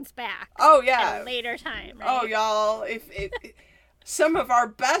reference back. Oh, yeah. At a later time, right? Oh, y'all, if some of our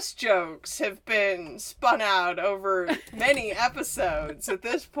best jokes have been spun out over many episodes at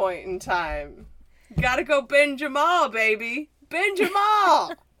this point in time. Gotta go Ben Jamal, baby. Ben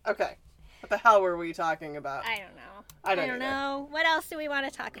Jamal! Okay. What the hell were we talking about? I don't know. I don't know. What else do we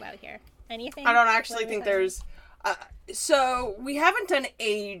want to talk about here? Anything? I don't actually think there's... so, we haven't done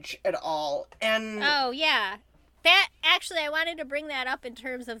age at all, and... Oh, yeah. That, actually, I wanted to bring that up in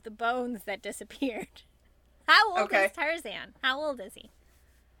terms of the bones that disappeared. How old is Tarzan? How old is he?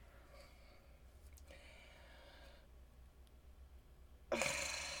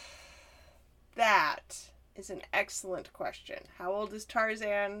 That is an excellent question. How old is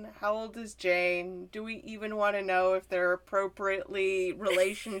Tarzan? How old is Jane? Do we even want to know if they're appropriately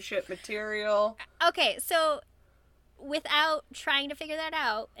relationship material? Okay, so without trying to figure that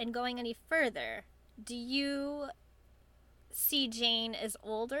out and going any further, do you see Jane as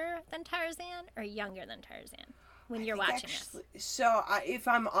older than Tarzan or younger than Tarzan when you're watching this? So, if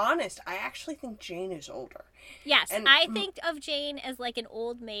I'm honest, I actually think Jane is older. Yes, and I think of Jane as like an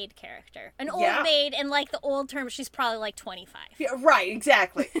old maid character. An old maid, in like the old term, she's probably like 25. Yeah, right,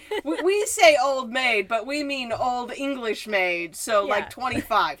 exactly. we say old maid, but we mean old English maid, so like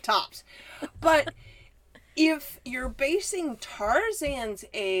 25 tops. But if you're basing Tarzan's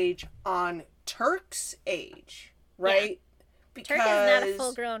age on Turk's age, right? Yeah. Because Turk is not a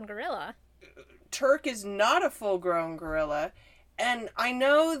full-grown gorilla. Turk is not a full-grown gorilla, and I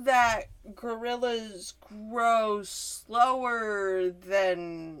know that gorillas grow slower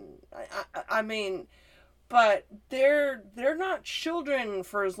than... I mean, but they're not children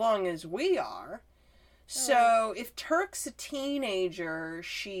for as long as we are. So if Turk's a teenager,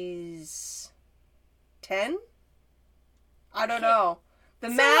 she's 10? I don't know. The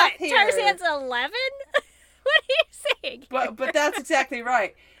so math what, here. Tarzan's 11? What are you saying? But that's exactly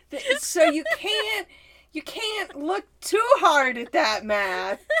right. So you can't look too hard at that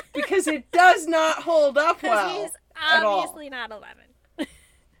math because it does not hold up well. He's at all. obviously not 11.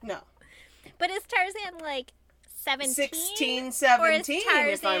 No. But is Tarzan like 17? 16, 17. Or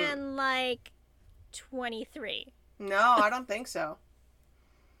is if I'm... Tarzan like 23? No, I don't think so.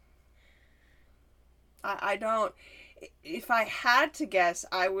 I don't. If I had to guess,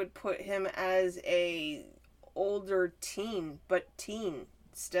 I would put him as a older teen, but teen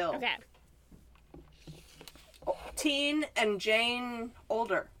still. Okay. Teen and Jane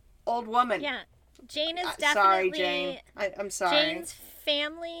older. Old woman. Yeah. Jane is definitely... Sorry, Jane. I'm sorry. Jane's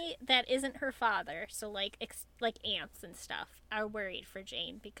family that isn't her father, so like aunts and stuff, are worried for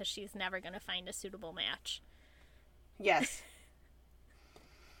Jane because she's never going to find a suitable match. Yes.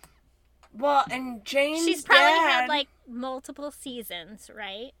 Well, and Jane's She's probably dad... had like multiple seasons,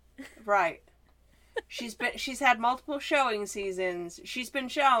 right? Right. She's had multiple showing seasons. She's been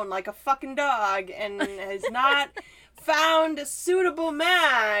shown like a fucking dog and has not found a suitable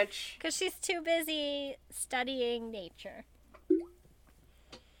match. Because she's too busy studying nature.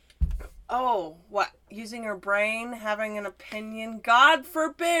 Oh, what? Using her brain, having an opinion? God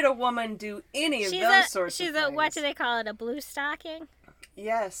forbid a woman do any of those sorts of things. She's a, what do they call it, a blue stocking?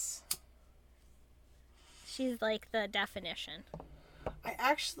 Yes. She's like the definition. I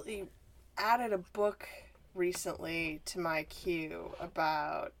actually added a book recently to my queue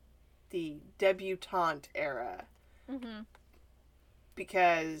about the debutante era. Mm-hmm.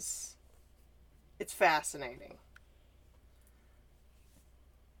 Because it's fascinating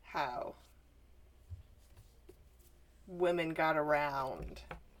how women got around.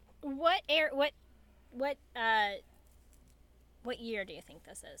 What year do you think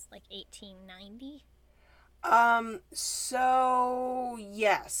this is? Like 1890? So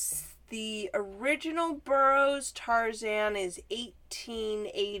yes, the original Burroughs Tarzan is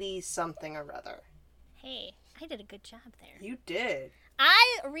 1880 something or other. Hey, I did a good job there. You did.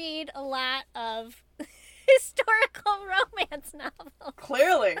 I read a lot of historical romance novels.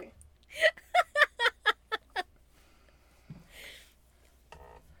 Clearly.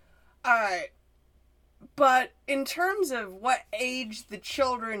 Alright. But in terms of what age the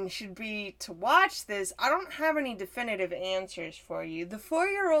children should be to watch this, I don't have any definitive answers for you. The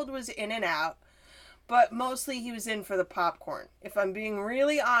 4-year-old was in and out, but mostly he was in for the popcorn. If I'm being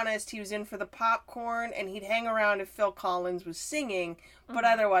really honest, he was in for the popcorn, and he'd hang around if Phil Collins was singing, but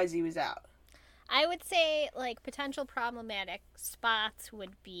otherwise he was out. I would say, like, potential problematic spots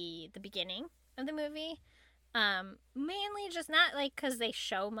would be the beginning of the movie. Mainly just not, like, because they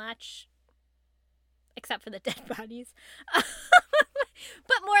show much, except for the dead bodies. But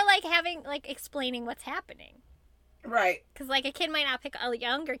more like explaining what's happening. Right. Because, like, a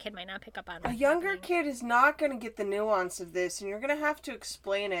younger kid might not pick up on what's A younger happening. kid is not going to get the nuance of this, and you're going to have to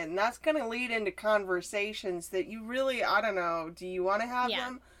explain it, and that's going to lead into conversations that you really, I don't know, do you want to have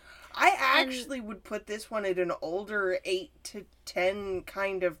them? I actually would put this one at an older 8 to 10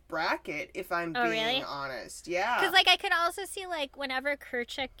 kind of bracket, if I'm being honest. Yeah. Because, like, I could also see, like, whenever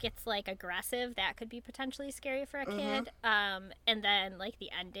Kerchak gets, like, aggressive, that could be potentially scary for a kid. And then, like, the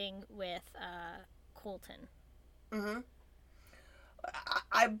ending with Colton. Mm-hmm.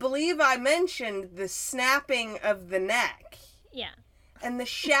 I believe I mentioned the snapping of the neck. Yeah. And the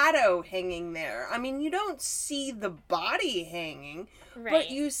shadow hanging there. I mean, you don't see the body hanging, but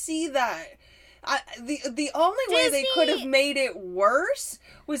you see that. The only way they could have made it worse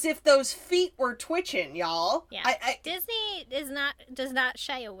was if those feet were twitching, y'all. Yeah. Disney does not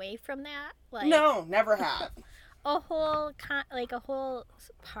shy away from that. Like, no, never have. A whole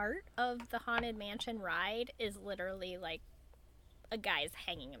part of the Haunted Mansion ride is literally like a guy's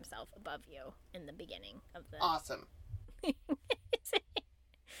hanging himself above you in the beginning of the. Awesome.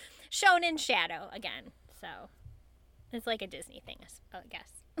 Shown in shadow again, so it's like a Disney thing, I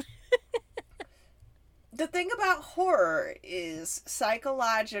guess. The thing about horror is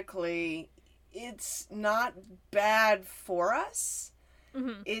psychologically, it's not bad for us.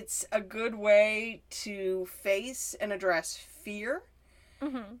 Mm-hmm. It's a good way to face and address fear.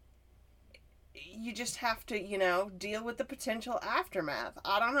 Mm-hmm. You just have to, deal with the potential aftermath.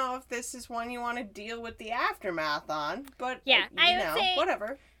 I don't know if this is one you want to deal with the aftermath on, but, yeah, I would say,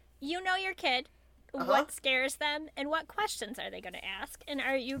 whatever. You know your kid, what scares them, and what questions are they going to ask, and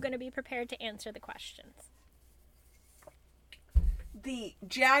are you going to be prepared to answer the questions? the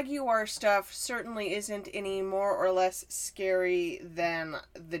Jaguar stuff certainly isn't any more or less scary than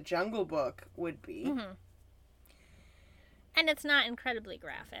the Jungle Book would be. Mm-hmm. And it's not incredibly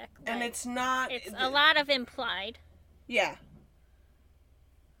graphic. And like, it's not... It's a lot of implied. Yeah.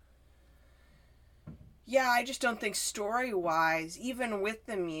 Yeah, I just don't think story-wise, even with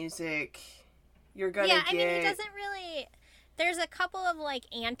the music, you're gonna get... Yeah, I mean, he doesn't really... There's a couple of, like,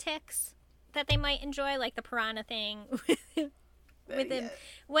 antics that they might enjoy, like the piranha thing with him.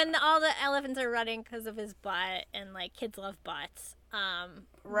 When all the elephants are running because of his butt, and, like, kids love butts.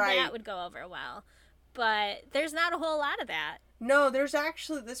 Right. That would go over well. But there's not a whole lot of that. No, there's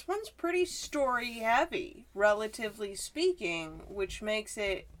actually... This one's pretty story-heavy, relatively speaking, which makes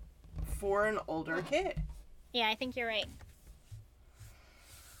it for an older kid. Yeah, I think you're right.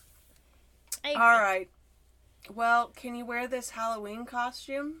 All right. Well, can you wear this Halloween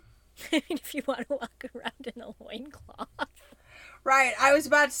costume? I mean, if you want to walk around in a loincloth. Right, I was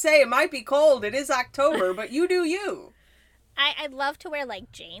about to say, it might be cold, it is October, but you do you. I'd love to wear,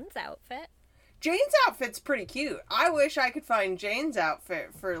 like, Jane's outfit. Jane's outfit's pretty cute. I wish I could find Jane's outfit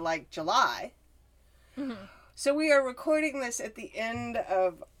for, like, July. Mm-hmm. So we are recording this at the end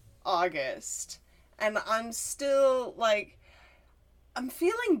of August, and I'm still, like... I'm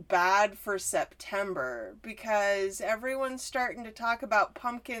feeling bad for September because everyone's starting to talk about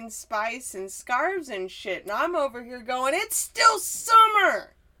pumpkin spice and scarves and shit, and I'm over here going, it's still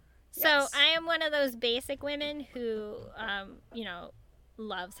summer! So Yes. I am one of those basic women who,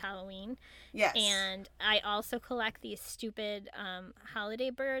 loves Halloween. Yes. And I also collect these stupid holiday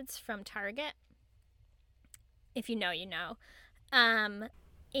birds from Target. If you know, you know.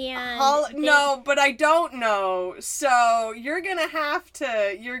 No, but I don't know. So you're gonna have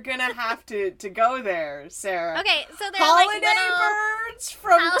to go there, Sarah. Okay, so they're Holiday like little birds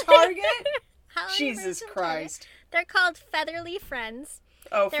from Target. holiday Jesus birds from Christ! Target. They're called Featherly Friends.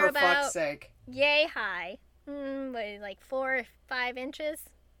 Oh, They're for about fuck's sake! Yay high, like 4 or 5 inches,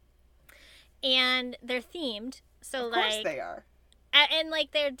 and they're themed. So Of course like they are. and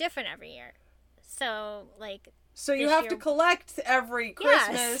like they're different every year. So like. So you this have year- to collect every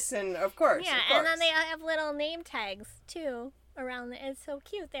Christmas, and of course. Yeah, and then they have little name tags too around. It's so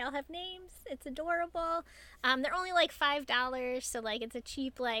cute. They all have names. It's adorable. They're only like $5, so like it's a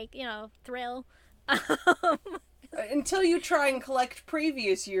cheap thrill. Until you try and collect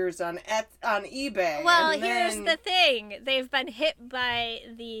previous years on eBay. Well, and here's then... the thing: they've been hit by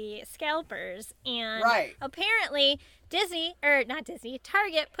the scalpers, and Right. apparently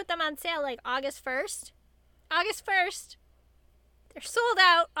Target put them on sale like August 1st. August 1st. They're sold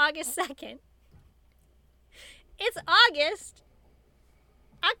out August 2nd. It's August.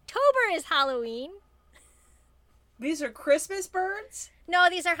 October is Halloween. These are Christmas birds? No,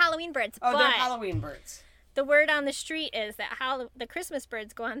 these are Halloween birds. Oh, but they're Halloween birds. the word on the street is that the Christmas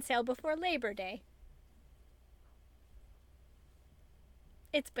birds go on sale before Labor Day.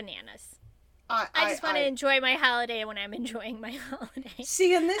 It's bananas. I just want to enjoy my holiday when I'm enjoying my holiday.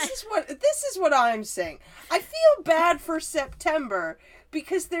 See, and this is what I'm saying. I feel bad for September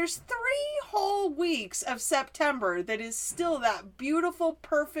because there's 3 whole weeks of September that is still that beautiful,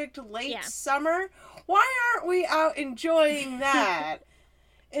 perfect late summer. Why aren't we out enjoying that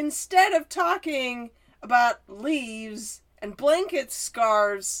instead of talking about leaves and blankets,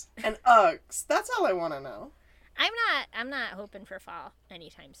 scarves, and Uggs? That's all I want to know. I'm not hoping for fall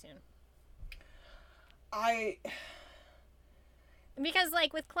anytime soon. Because,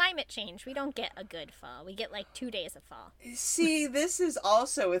 like, with climate change, we don't get a good fall. We get, like, 2 days of fall. See, this is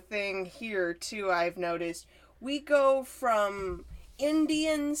also a thing here, too, I've noticed. We go from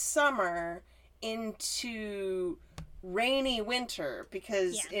Indian summer into rainy winter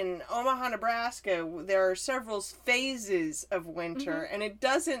because in Omaha, Nebraska, there are several phases of winter, and it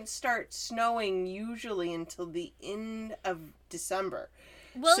doesn't start snowing usually until the end of December.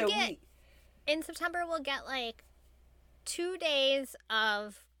 In September, we'll get, like, 2 days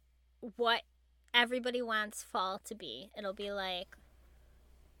of what everybody wants fall to be. It'll be, like,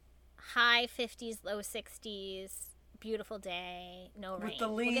 high 50s, low 60s, beautiful day, no rain. With the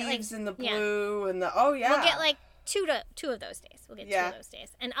leaves we'll get, like, and the blue and the... Oh, yeah. We'll get, like, two of those days. We'll get 2 of those days.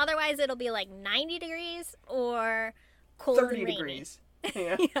 And otherwise, it'll be, like, 90 degrees or cold 30 and rainy. degrees.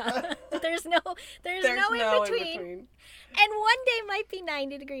 Yeah. Yeah. There's no in between. And one day might be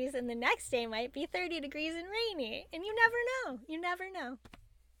 90 degrees and the next day might be 30 degrees and rainy. And you never know. You never know.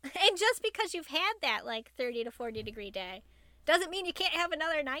 And just because you've had that like 30 to 40 degree day doesn't mean you can't have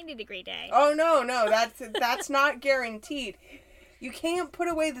another 90 degree day. Oh, no. That's not guaranteed. You can't put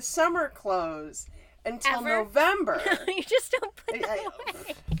away the summer clothes until November. You just don't put them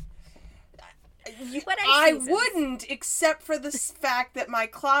away. What are I seasons? wouldn't, except for the fact that my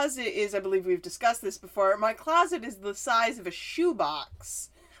closet is, I believe we've discussed this before, my closet is the size of a shoebox.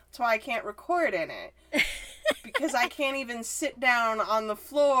 That's why I can't record in it. Because I can't even sit down on the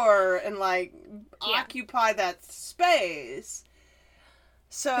floor and, like, occupy that space.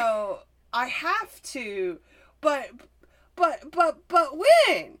 So, I have to. But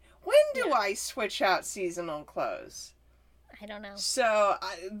when? When do I switch out seasonal clothes? I don't know. So,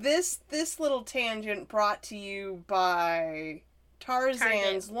 this little tangent brought to you by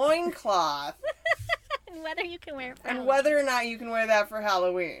Tarzan's loincloth. And whether you can wear it for And Halloween. whether or not you can wear that for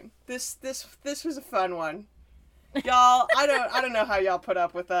Halloween. This was a fun one. Y'all, I don't know how y'all put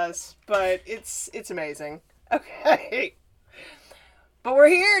up with us, but it's amazing. Okay. But we're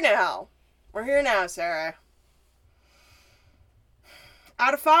here now. We're here now, Sarah.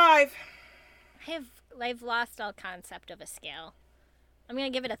 Out of 5. I've lost all concept of a scale. I'm gonna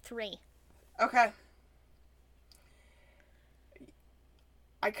give it a 3. Okay.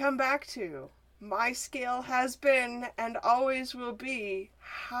 I come back to my scale has been and always will be,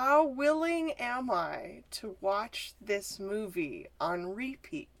 how willing am I to watch this movie on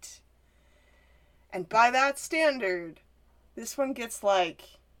repeat? And by that standard, this one gets like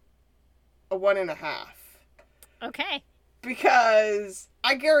a 1.5. Okay. Because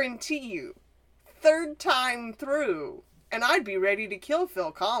I guarantee you, third time through, and I'd be ready to kill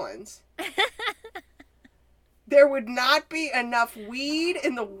Phil Collins. There would not be enough weed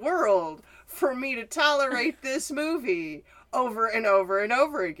in the world for me to tolerate this movie over and over and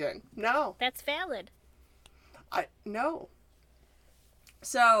over again. No. That's valid. No.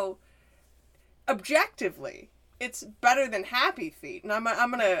 So, objectively, it's better than Happy Feet, and I'm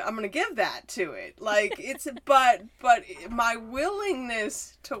gonna give that to it. Like, it's but my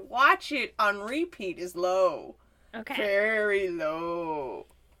willingness to watch it on repeat is low. Okay. Very low.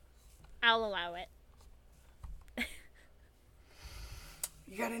 I'll allow it.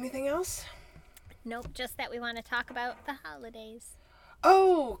 You got anything else? Nope, just that we want to talk about the holidays.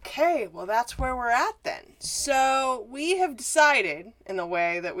 Okay, well that's where we're at then. So we have decided, in the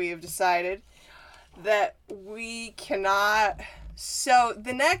way that we have decided, that we cannot. So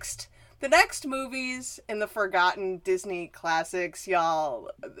the next movies in the forgotten Disney classics,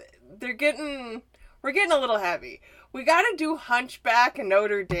 y'all, we're getting a little heavy. We got to do Hunchback and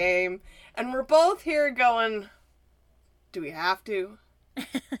Notre Dame, and we're both here going, do we have to?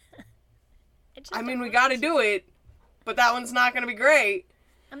 I mean, we got to do it, but that one's not going to be great.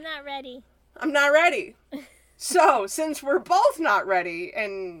 I'm not ready. I'm not ready. So, since we're both not ready,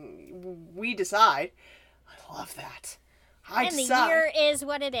 and we decide, I love that. And the year is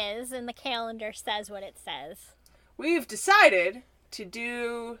what it is, and the calendar says what it says. We've decided to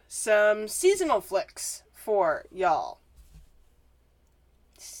do some seasonal flicks for y'all.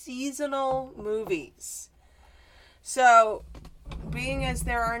 Seasonal movies. So, being as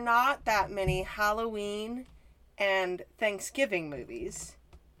there are not that many Halloween and Thanksgiving movies,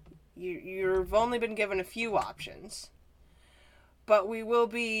 you've only been given a few options. But we will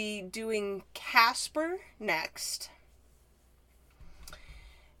be doing Casper next.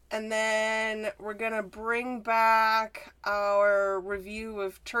 And then we're going to bring back our review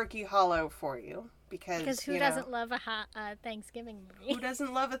of Turkey Hollow for you. Because who doesn't love a Thanksgiving movie? Who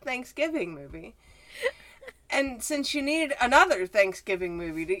doesn't love a Thanksgiving movie? And since you need another Thanksgiving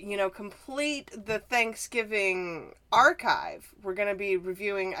movie to, complete the Thanksgiving archive, we're going to be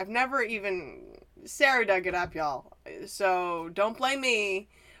reviewing... Sarah dug it up, y'all. So don't blame me.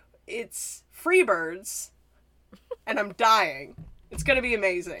 It's Freebirds. And I'm dying. It's going to be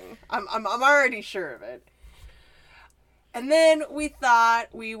amazing. I'm already sure of it. And then we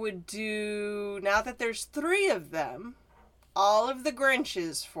thought we would do, now that there's 3 of them, all of the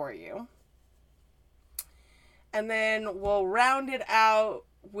Grinches for you. And then we'll round it out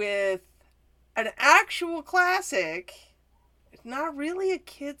with an actual classic. It's not really a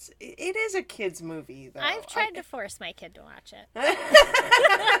kid's... It is a kid's movie, though. I've tried to force my kid to watch it.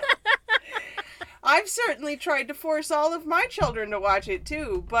 I've certainly tried to force all of my children to watch it,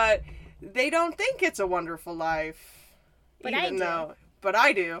 too. But they don't think it's A Wonderful Life. But I do. But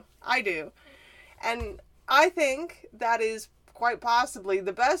I do. I do. And I think that is... quite possibly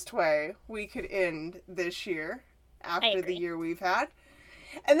the best way we could end this year after the year we've had.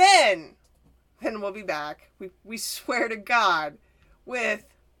 And then we'll be back. We swear to God with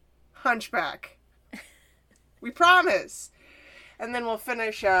Hunchback. We promise. And then we'll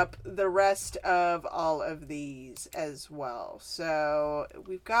finish up the rest of all of these as well. So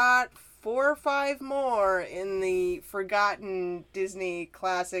we've got 4 or 5 more in the forgotten Disney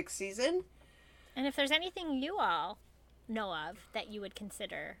classic season. And if there's anything you all know of that you would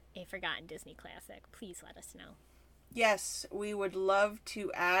consider a forgotten Disney classic, please let us know. Yes, we would love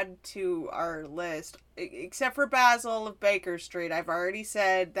to add to our list, except for Basil of Baker Street. I've already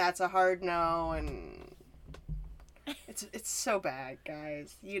said that's a hard no, and it's so bad,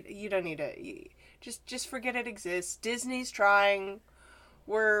 guys. You don't need to just forget it exists. Disney's trying.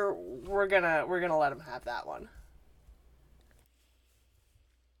 We're gonna let them have that one.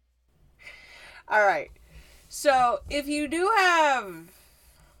 All right. So if you do have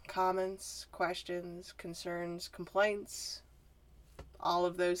comments, questions, concerns, complaints, all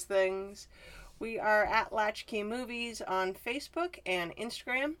of those things, we are at Latchkey Movies on Facebook and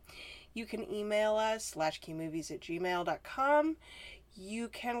Instagram. You can email us, latchkeymovies@gmail.com. You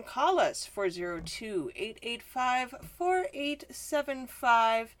can call us,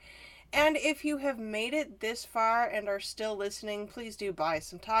 402-885-4875. And if you have made it this far and are still listening, please do buy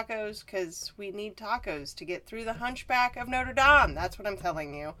some tacos, because we need tacos to get through the Hunchback of Notre Dame. That's what I'm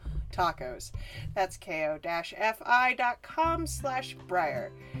telling you. Tacos. That's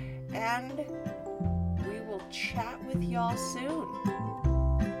ko-fi.com/Breyer. And we will chat with y'all soon.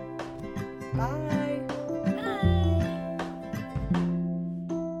 Bye.